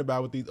 stop worrying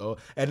about what these old,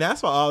 and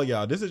that's for all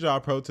y'all. This is y'all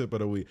pro tip of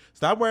the week.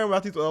 Stop worrying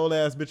about these old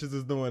ass bitches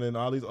is doing and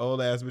all these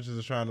old ass bitches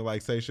is trying to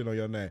like say shit on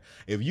your name.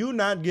 If you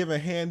not giving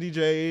Handy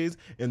J's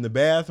in the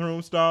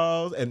bathroom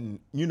stalls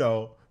and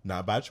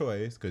not by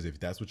choice, because if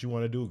that's what you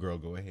want to do, girl,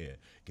 go ahead.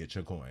 Get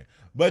your coin.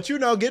 But,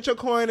 get your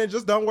coin and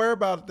just don't worry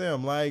about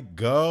them. Like,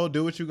 go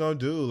do what you're going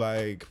to do.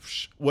 Like,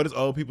 what is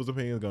old people's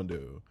opinions going to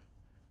do?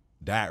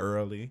 Die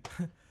early?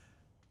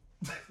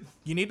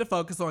 You need to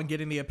focus on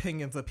getting the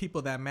opinions of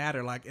people that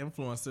matter, like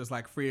influencers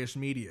like Freeish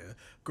Media.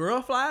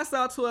 Girl, fly us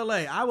out to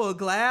LA. I will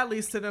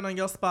gladly sit in on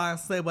your spot and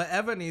say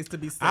whatever needs to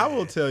be said. I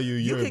will tell you,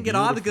 you can get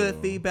all the good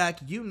feedback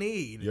you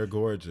need. You're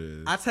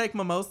gorgeous. I take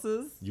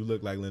mimosas. You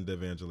look like Linda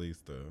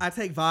Evangelista. I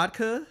take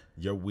vodka.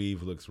 Your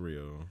weave looks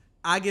real.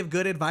 I give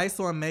good advice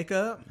on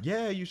makeup.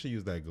 Yeah, you should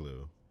use that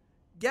glue.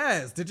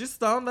 Yes. Did you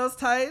stone those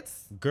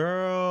tights?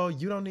 Girl,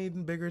 you don't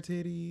need bigger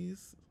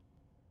titties.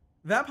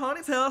 That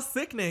ponytail is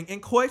sickening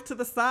and coiffed to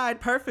the side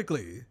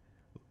perfectly.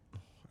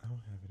 I don't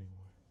have it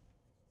anymore.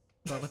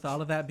 But with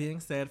all of that being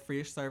said,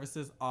 Freeish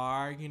services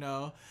are,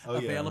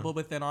 available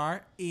within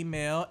our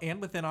email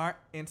and within our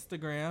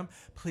Instagram.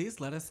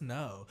 Please let us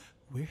know.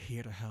 We're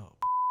here to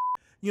help.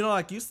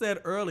 Like you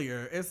said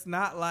earlier, it's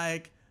not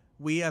like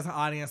we as an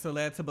audience are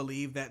led to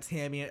believe that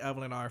Tammy and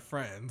Evelyn are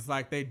friends.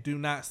 Like, they do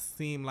not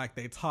seem like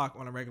they talk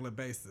on a regular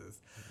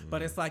basis.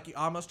 But it's like you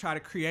almost try to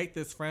create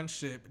this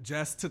friendship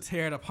just to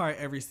tear it apart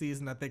every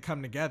season that they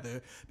come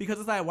together. Because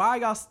it's like, why are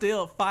y'all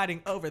still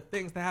fighting over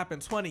things that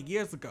happened 20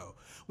 years ago?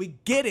 We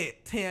get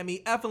it,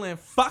 Tammy. Evelyn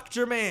fucked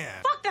your man.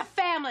 Fuck the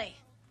family.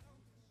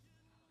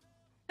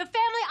 The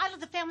family, I let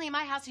the family in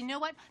my house. You know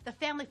what? The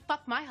family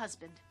fucked my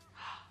husband.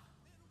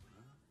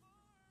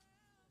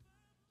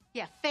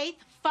 Yeah, Faith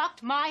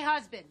fucked my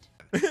husband.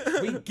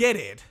 We get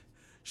it.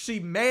 She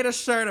made a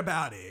shirt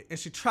about it, and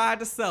she tried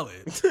to sell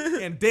it,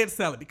 and did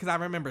sell it, because I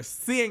remember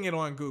seeing it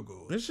on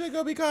Google. This shit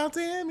gonna be called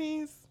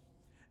Tammy's.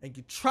 And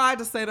you tried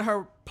to say that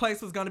her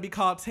place was going to be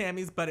called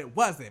Tammy's, but it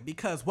wasn't,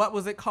 because what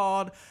was it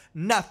called?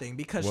 Nothing,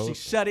 because she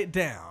shut it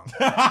down.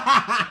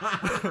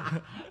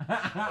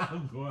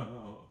 I'm going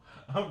home.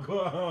 I'm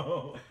going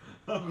home.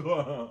 I'm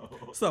going home.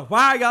 So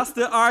why are y'all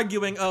still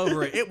arguing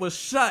over it? It was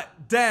shut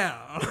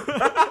down.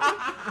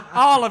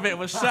 All of it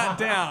was shut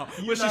down.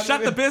 When she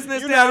shut the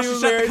business down, she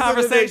shut the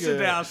conversation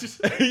down.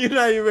 You're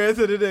not even married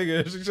to the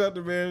nigga. She shut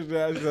the marriage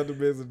down, she shut the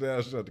business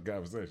down, she shut the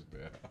conversation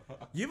down.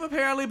 You've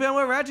apparently been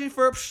with Reggie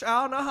for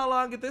I don't know how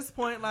long at this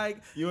point.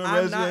 Like, You and I'm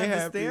Reggie not ain't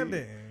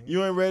understanding. happy.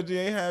 You and Reggie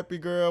ain't happy,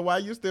 girl. Why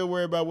you still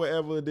worried about what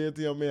Evelyn did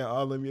to your man?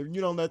 All of them. If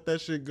you don't let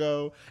that shit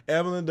go,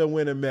 Evelyn done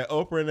went and met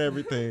Oprah and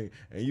everything,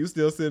 and you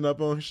still sitting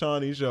up on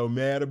Shawnee's show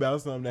mad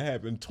about something that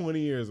happened 20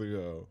 years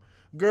ago.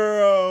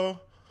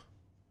 Girl,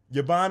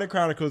 your Bonnet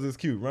Chronicles is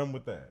cute. Run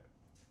with that.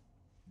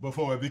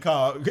 Before it be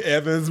called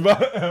Evelyn's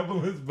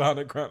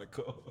Bonnet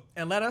Chronicles.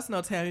 And let us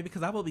know, Tammy,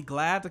 because I will be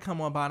glad to come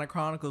on Bonnet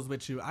Chronicles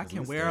with you. I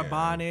can wear a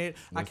bonnet.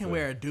 I can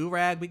wear a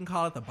do-rag. We can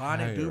call it the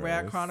Bonnet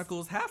Do-Rag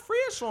Chronicles. Have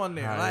Freeish on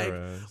there. Like,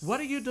 what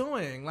are you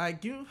doing?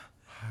 Like, you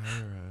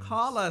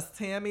call us,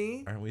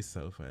 Tammy. Aren't we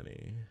so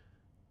funny?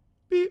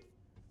 Beep.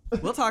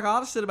 We'll talk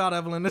all the shit about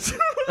Evelyn.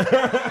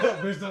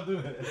 Bitch, don't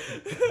do that.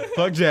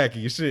 Fuck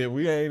Jackie. Shit.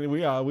 We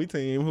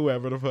team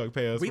whoever the fuck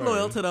pay us. We first.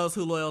 loyal to those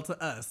who loyal to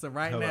us. So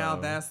right now,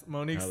 that's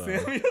Monique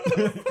Samuels.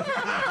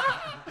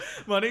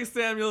 Monique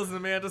Samuels and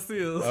Amanda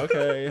Seals.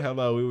 Okay,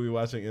 hello. We will be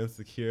watching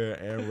Insecure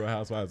and Real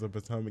Housewives of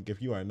Potomac.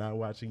 If you are not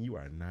watching, you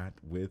are not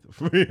with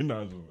free.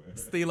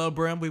 Stilo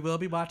Brim, we will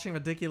be watching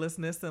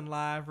Ridiculousness and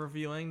live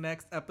reviewing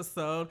next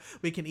episode.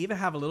 We can even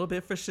have a little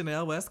bit for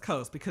Chanel West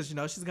Coast, because you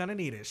know she's going to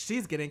need it.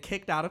 She's getting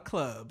kicked out of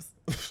clubs.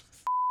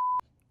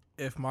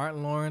 If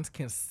Martin Lawrence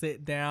can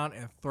sit down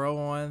and throw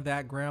on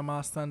that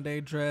grandma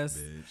Sunday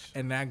dress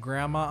and that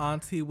grandma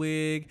auntie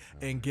wig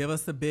and give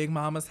us a Big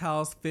Mama's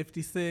House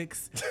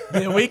 56,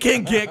 then we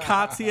can get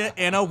Katya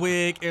in a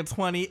wig in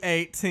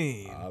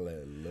 2018.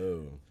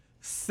 Hallelujah.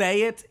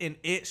 Say it and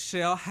it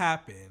shall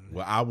happen.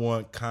 Well, I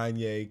want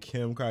Kanye,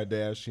 Kim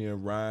Kardashian,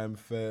 Rhyme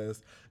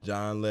Fest,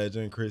 John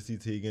Legend, Chrissy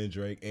Teigen,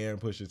 Drake,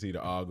 and Pusha T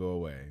to all go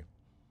away.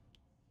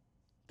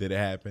 Did it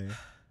happen?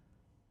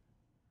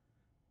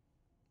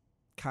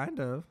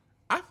 Kind of.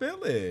 I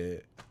feel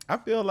it. I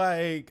feel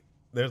like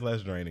there's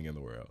less draining in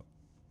the world.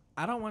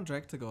 I don't want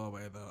Drake to go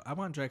away, though. I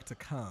want Drake to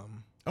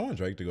come. I want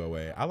Drake to go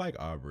away. I like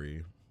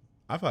Aubrey.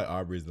 I feel like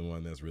Aubrey's the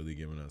one that's really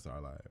giving us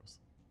our lives.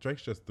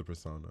 Drake's just the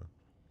persona.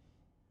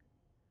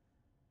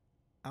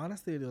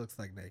 Honestly, it looks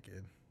like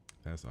naked.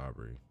 That's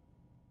Aubrey.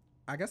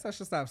 I guess I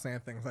should stop saying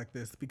things like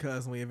this,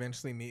 because when we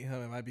eventually meet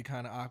him, it might be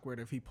kind of awkward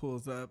if he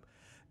pulls up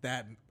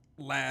that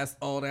last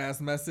old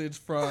ass message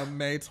from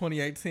May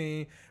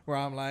 2018 where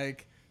I'm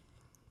like,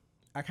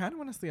 I kind of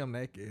want to see him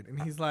naked. And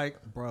he's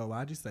like, bro,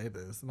 why'd you say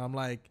this? And I'm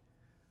like,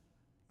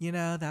 you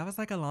know, that was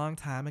like a long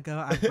time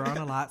ago. I've grown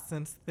a lot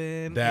since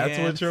then. That's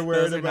what you're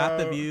worried those about. Are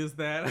not the views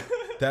that.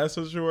 That's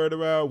what you're worried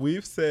about.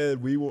 We've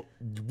said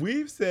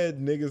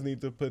niggas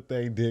need to put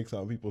their dicks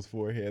on people's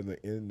foreheads and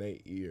in their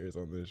ears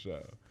on this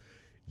show.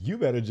 You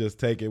better just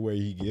take it where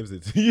he gives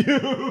it to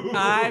you.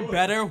 I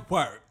better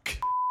work.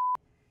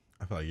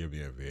 I feel like you're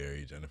being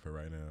very Jennifer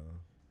right now.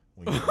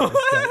 When you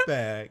step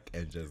back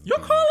and just. You're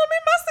calling me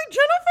messy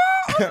Jennifer?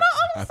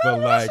 I feel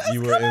like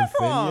you were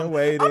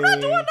insinuating. I'm not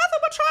doing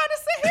nothing but trying to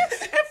sit here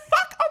and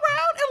fuck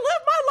around and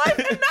live my life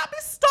and not be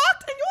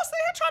stalked. And you're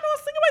sitting here trying to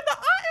insinuate that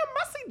I am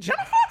messy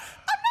Jennifer?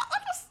 I'm not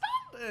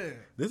understanding.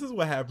 This is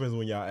what happens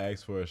when y'all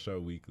ask for a show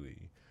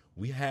weekly.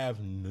 We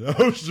have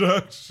no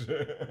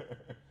structure.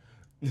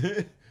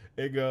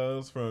 It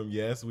goes from,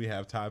 yes, we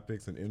have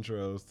topics and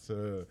intros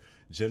to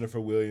Jennifer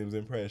Williams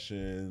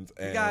impressions.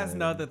 And you guys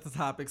know that the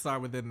topics are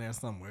within there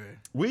somewhere.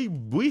 We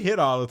hit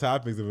all the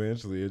topics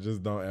eventually. It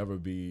just don't ever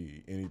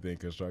be anything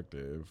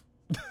constructive.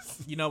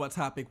 You know what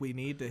topic we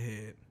need to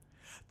hit?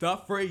 The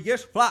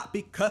Freeish flop,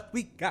 because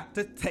we got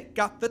to take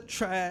out the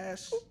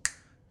trash.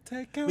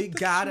 We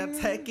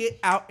gotta take it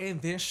out and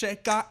then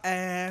shake our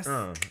ass.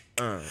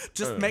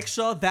 Just make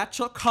sure that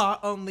your car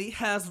only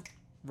has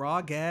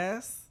raw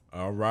gas.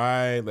 All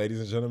right,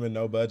 ladies and gentlemen,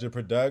 No Budget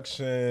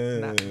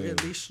Production. Not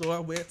really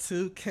sure where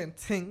to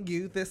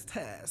continue this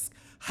task.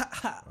 Ha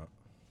ha.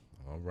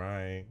 All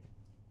right.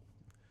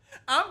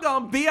 I'm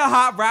gonna be a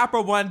hot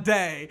rapper one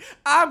day.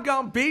 I'm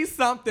gonna be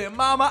something.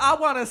 Mama, I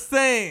wanna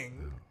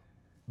sing.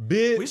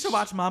 Bitch. We should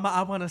watch Mama,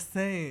 I Wanna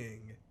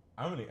Sing.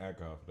 I'm gonna need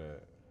alcohol for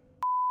that.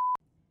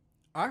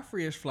 Our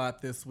free-ish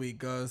flop this week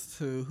goes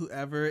to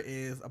whoever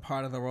is a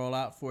part of the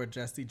rollout for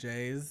Jessie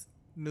J's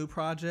new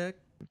project.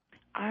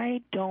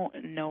 I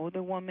don't know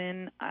the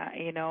woman.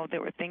 There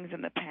were things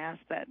in the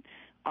past that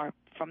are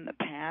from the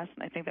past,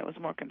 and I think that was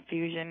more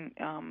confusion,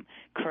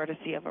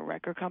 courtesy of a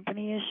record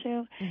company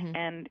issue. Mm-hmm.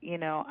 And,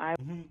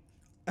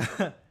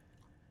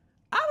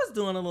 I was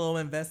doing a little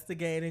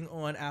investigating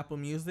on Apple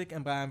Music,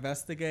 and by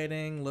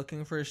investigating,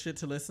 looking for shit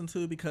to listen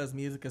to because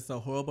music is so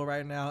horrible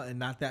right now and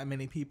not that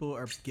many people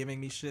are giving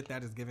me shit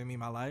that is giving me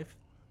my life.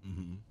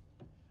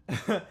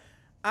 Mm-hmm.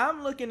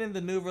 I'm looking in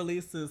the new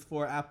releases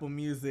for Apple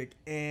Music,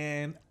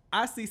 and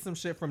I see some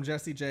shit from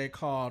Jessie J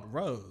called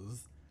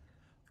Rose.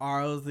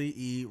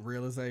 ROZE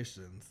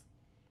Realizations.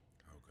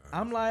 Okay.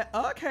 I'm like,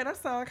 okay, that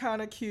sounds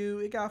kind of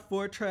cute. It got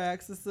 4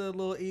 tracks. It's a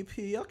little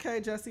EP. Okay,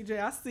 Jessie J,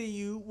 I see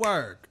you.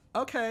 Work.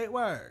 Okay,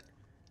 work.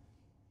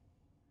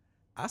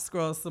 I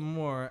scroll some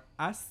more.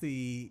 I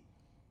see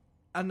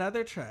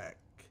another track.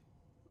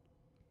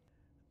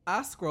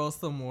 I scroll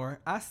some more.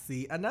 I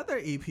see another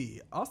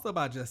EP, also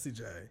by Jessie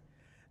J.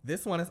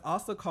 This one is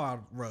also called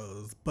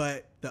Rose,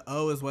 but the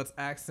O is what's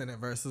accented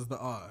versus the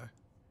R.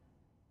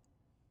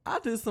 I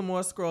do some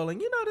more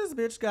scrolling. You know, this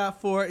bitch got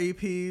 4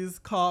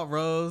 EPs called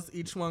Rose,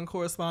 each one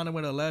corresponding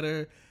with a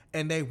letter,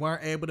 and they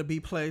weren't able to be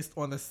placed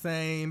on the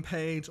same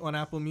page on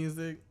Apple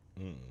Music.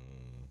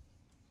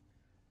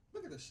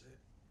 Look at this shit.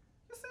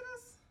 You see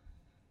this?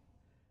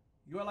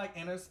 You are like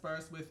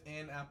interspersed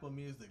within Apple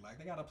Music. Like,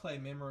 they gotta play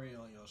memory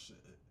on your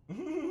shit.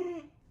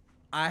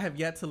 I have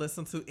yet to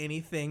listen to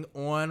anything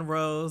on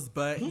Rose,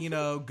 but,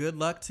 good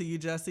luck to you,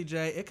 Jessie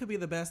J. It could be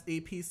the best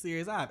EP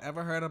series I've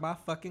ever heard in my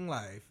fucking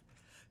life.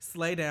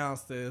 Slay down,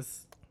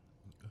 sis.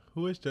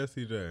 Who is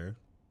Jessie J?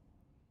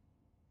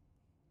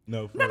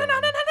 No. No.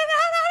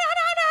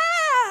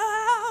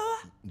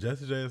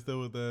 Jessie J is still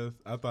with us.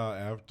 I thought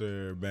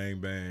after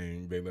Bang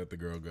Bang, they let the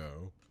girl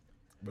go.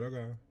 But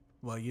okay.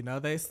 Well,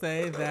 they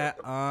say that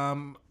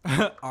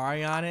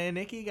Ariana and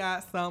Nicki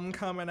got something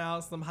coming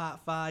out, some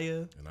hot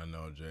fire. And I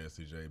know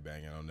Jessie J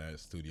banging on that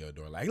studio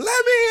door like,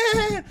 let me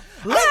in!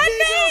 Let me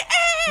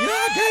in!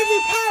 Y'all gave me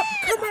pop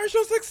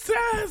commercial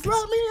success!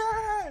 Let me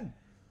in!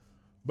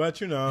 But,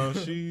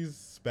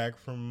 she's back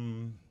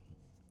from...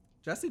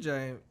 Jessie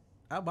J.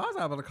 I was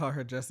able to call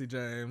her Jessie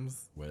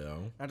James.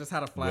 Well. I just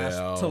had a flash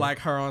to like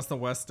her on some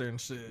Western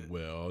shit.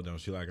 Well, don't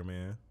she like a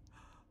man?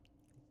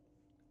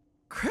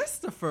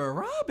 Christopher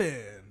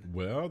Robin.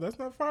 Well, that's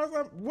not far as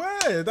I'm...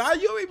 What?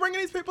 You be bringing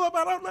these people up?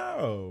 I don't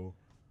know.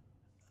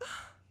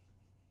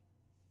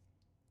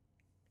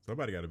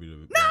 Somebody got to be the...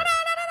 No.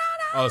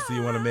 Oh, so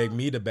you want to make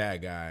me the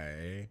bad guy,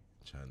 eh?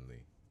 Chun-Li.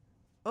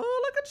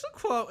 Oh, look at you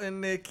quoting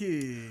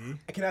Nicki.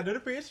 Can I do the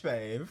first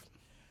fave?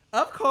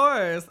 Of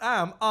course.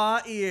 I'm all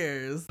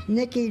ears.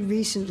 Nicki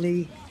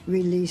recently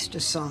released a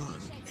song.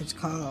 It's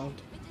called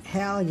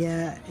Hell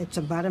Yeah. It's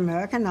about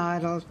American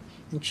Idol.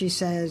 And she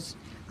says,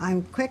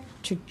 I'm quick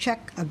to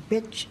check a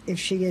bitch if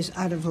she is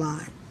out of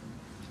line.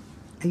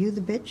 Are you the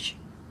bitch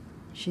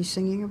she's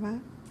singing about?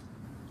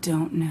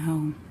 Don't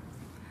know.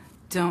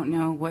 Don't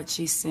know what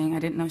she's singing. I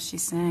didn't know she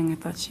sang. I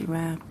thought she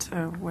rapped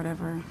or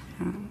whatever.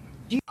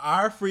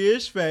 Our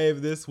free-ish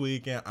fave this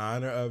week in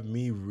honor of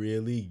me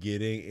really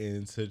getting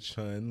into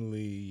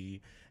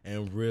Chun-Li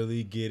and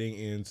really getting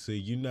into,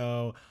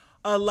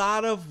 a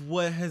lot of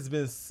what has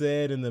been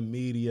said in the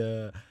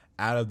media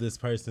out of this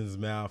person's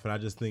mouth. And I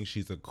just think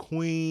she's a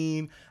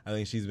queen. I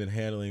think she's been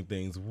handling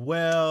things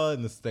well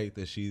in the state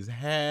that she's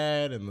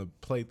had and the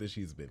plate that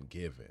she's been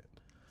given.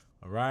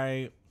 All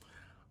right.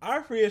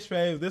 Our free-ish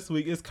fave this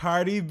week is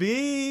Cardi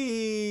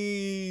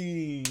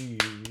B.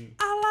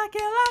 I like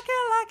it.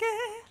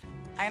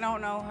 I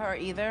don't know her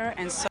either,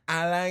 and so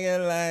I like it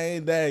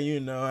like that,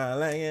 I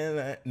like it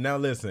like... Now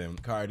listen,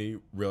 Cardi,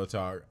 real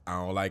talk, I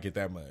don't like it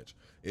that much.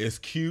 It's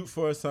cute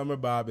for a summer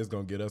bop. It's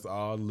gonna get us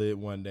all lit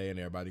one day and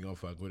everybody gonna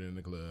fuck with it in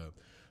the club.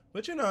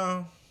 But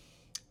I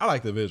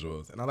like the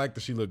visuals and I like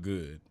that she look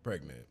good,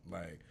 pregnant.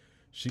 Like,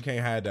 she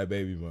can't hide that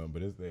baby bump,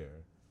 but it's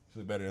there.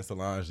 She's better than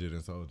Solange did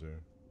in Soldier.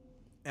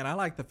 And I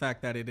like the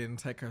fact that it didn't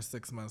take her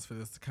 6 months for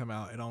this to come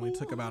out. It only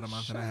took about a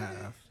month and a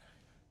half.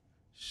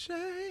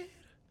 Shade.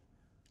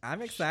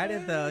 I'm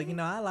excited though.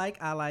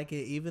 I like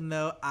it, even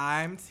though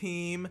I'm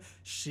team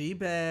She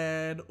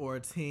Bad or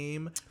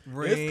team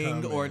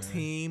Ring or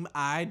team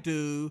I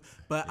Do.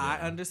 But yeah. I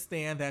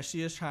understand that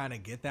she is trying to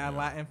get that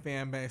Latin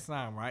fan base. And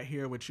I'm right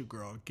here with you,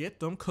 girl. Get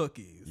them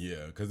cookies.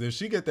 Yeah, because if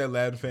she get that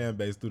Latin fan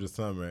base through the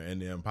summer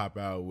and then pop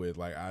out with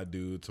like I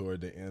Do toward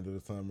the end of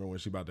the summer when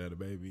she about to have a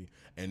baby,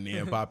 and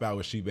then pop out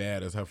with She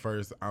Bad as her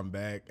first I'm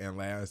Back and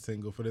last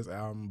single for this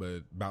album,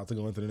 but about to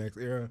go into the next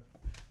era.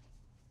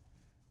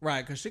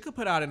 Right, because she could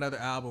put out another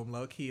album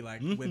low-key,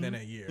 like, within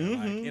a year.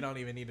 Like, it don't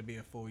even need to be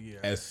a full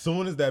year. As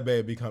soon as that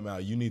baby come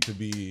out, you need to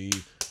be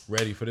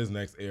ready for this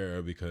next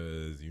era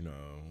because, you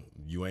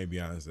ain't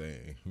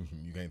Beyonce.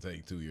 You can't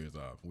take 2 years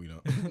off. We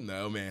don't.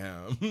 No,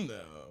 ma'am. No.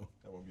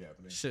 That won't be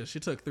happening. Shit, she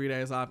took 3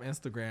 days off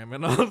Instagram.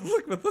 And I was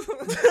like, what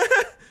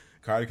the...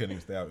 Cardi couldn't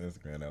even stay off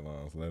Instagram that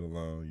long, so let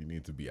alone you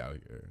need to be out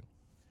here.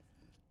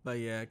 But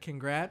yeah,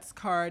 congrats,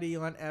 Cardi,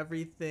 on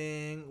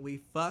everything.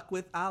 We fuck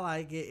with I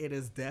Like It. It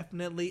is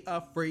definitely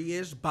a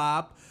free-ish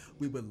bop.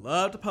 We would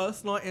love to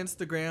post it on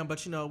Instagram,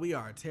 but you know, we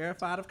are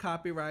terrified of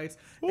copyrights.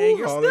 And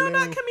you're still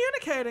not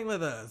communicating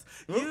with us.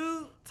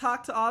 You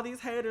talk to all these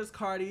haters,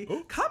 Cardi.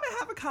 Come and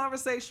have a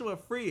conversation with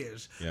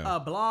free-ish. Yeah.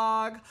 A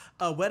blog,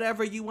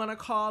 whatever you want to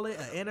call it,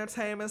 an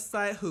entertainment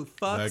site who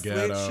fucks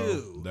with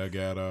you. The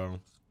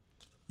ghetto.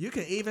 You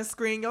can even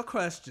screen your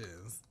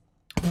questions.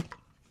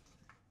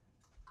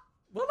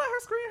 We'll let her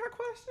screen her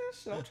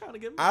questions. Shit, I'm trying to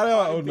get. I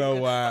don't know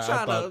why.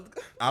 I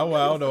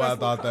don't know why I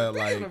thought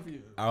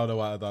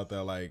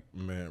that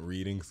meant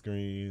reading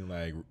screen.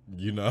 Like,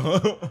 you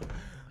know,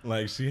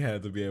 like she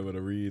had to be able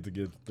to read to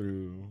get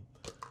through.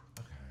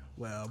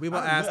 Well, we will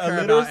ask her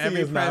about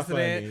every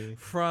president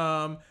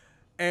from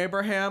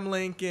Abraham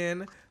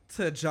Lincoln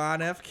to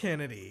John F.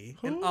 Kennedy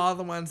and all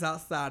the ones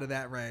outside of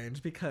that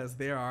range because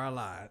there are a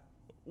lot.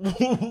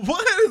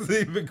 What is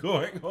even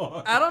going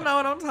on? I don't know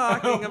what I'm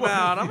talking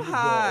about. I'm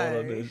high.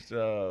 On this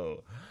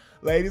show.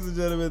 Ladies and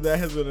gentlemen, that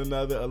has been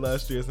another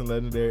illustrious and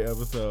legendary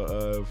episode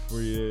of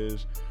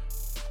Free-ish.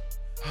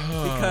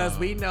 Because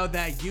we know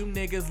that you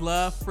niggas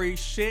love free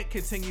shit.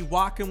 Continue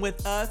walking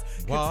with us.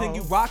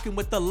 Continue rocking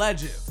with the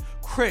legends,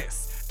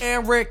 Chris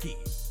and Ricky.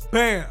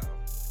 Bam.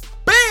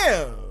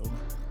 Bam.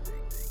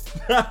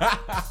 Bam!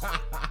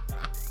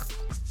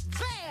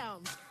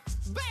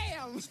 Bam!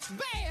 Bam!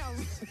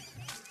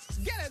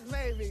 Get it,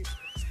 baby.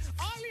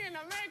 Only in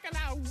America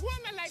now, a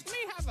woman like me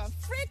have a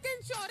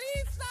freaking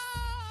chorizo.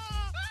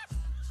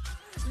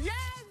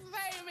 Yes,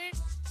 baby.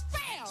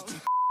 Bam!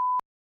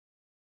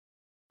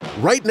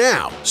 Right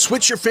now,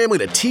 switch your family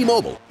to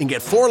T-Mobile and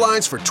get 4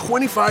 lines for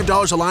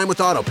 $25 a line with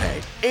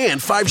AutoPay and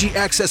 5G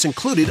access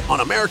included on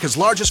America's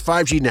largest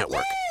 5G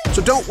network.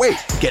 So don't wait.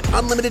 Get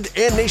unlimited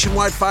and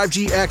nationwide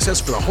 5G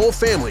access for the whole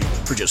family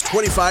for just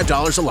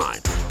 $25 a line.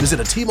 Visit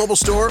a T-Mobile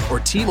store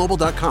or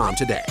T-Mobile.com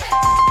today.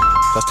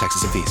 Plus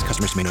taxes and fees.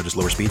 Customers may notice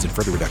lower speeds and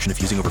further reduction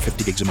if using over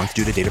 50 gigs a month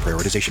due to data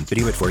prioritization.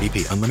 Video at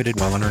 480p. Unlimited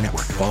while on our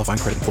network. Qualifying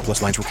credit and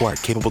 4+ lines required.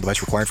 Capable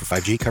device required for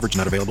 5G. Coverage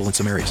not available in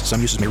some areas.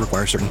 Some uses may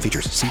require certain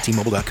features. See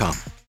T-Mobile.com.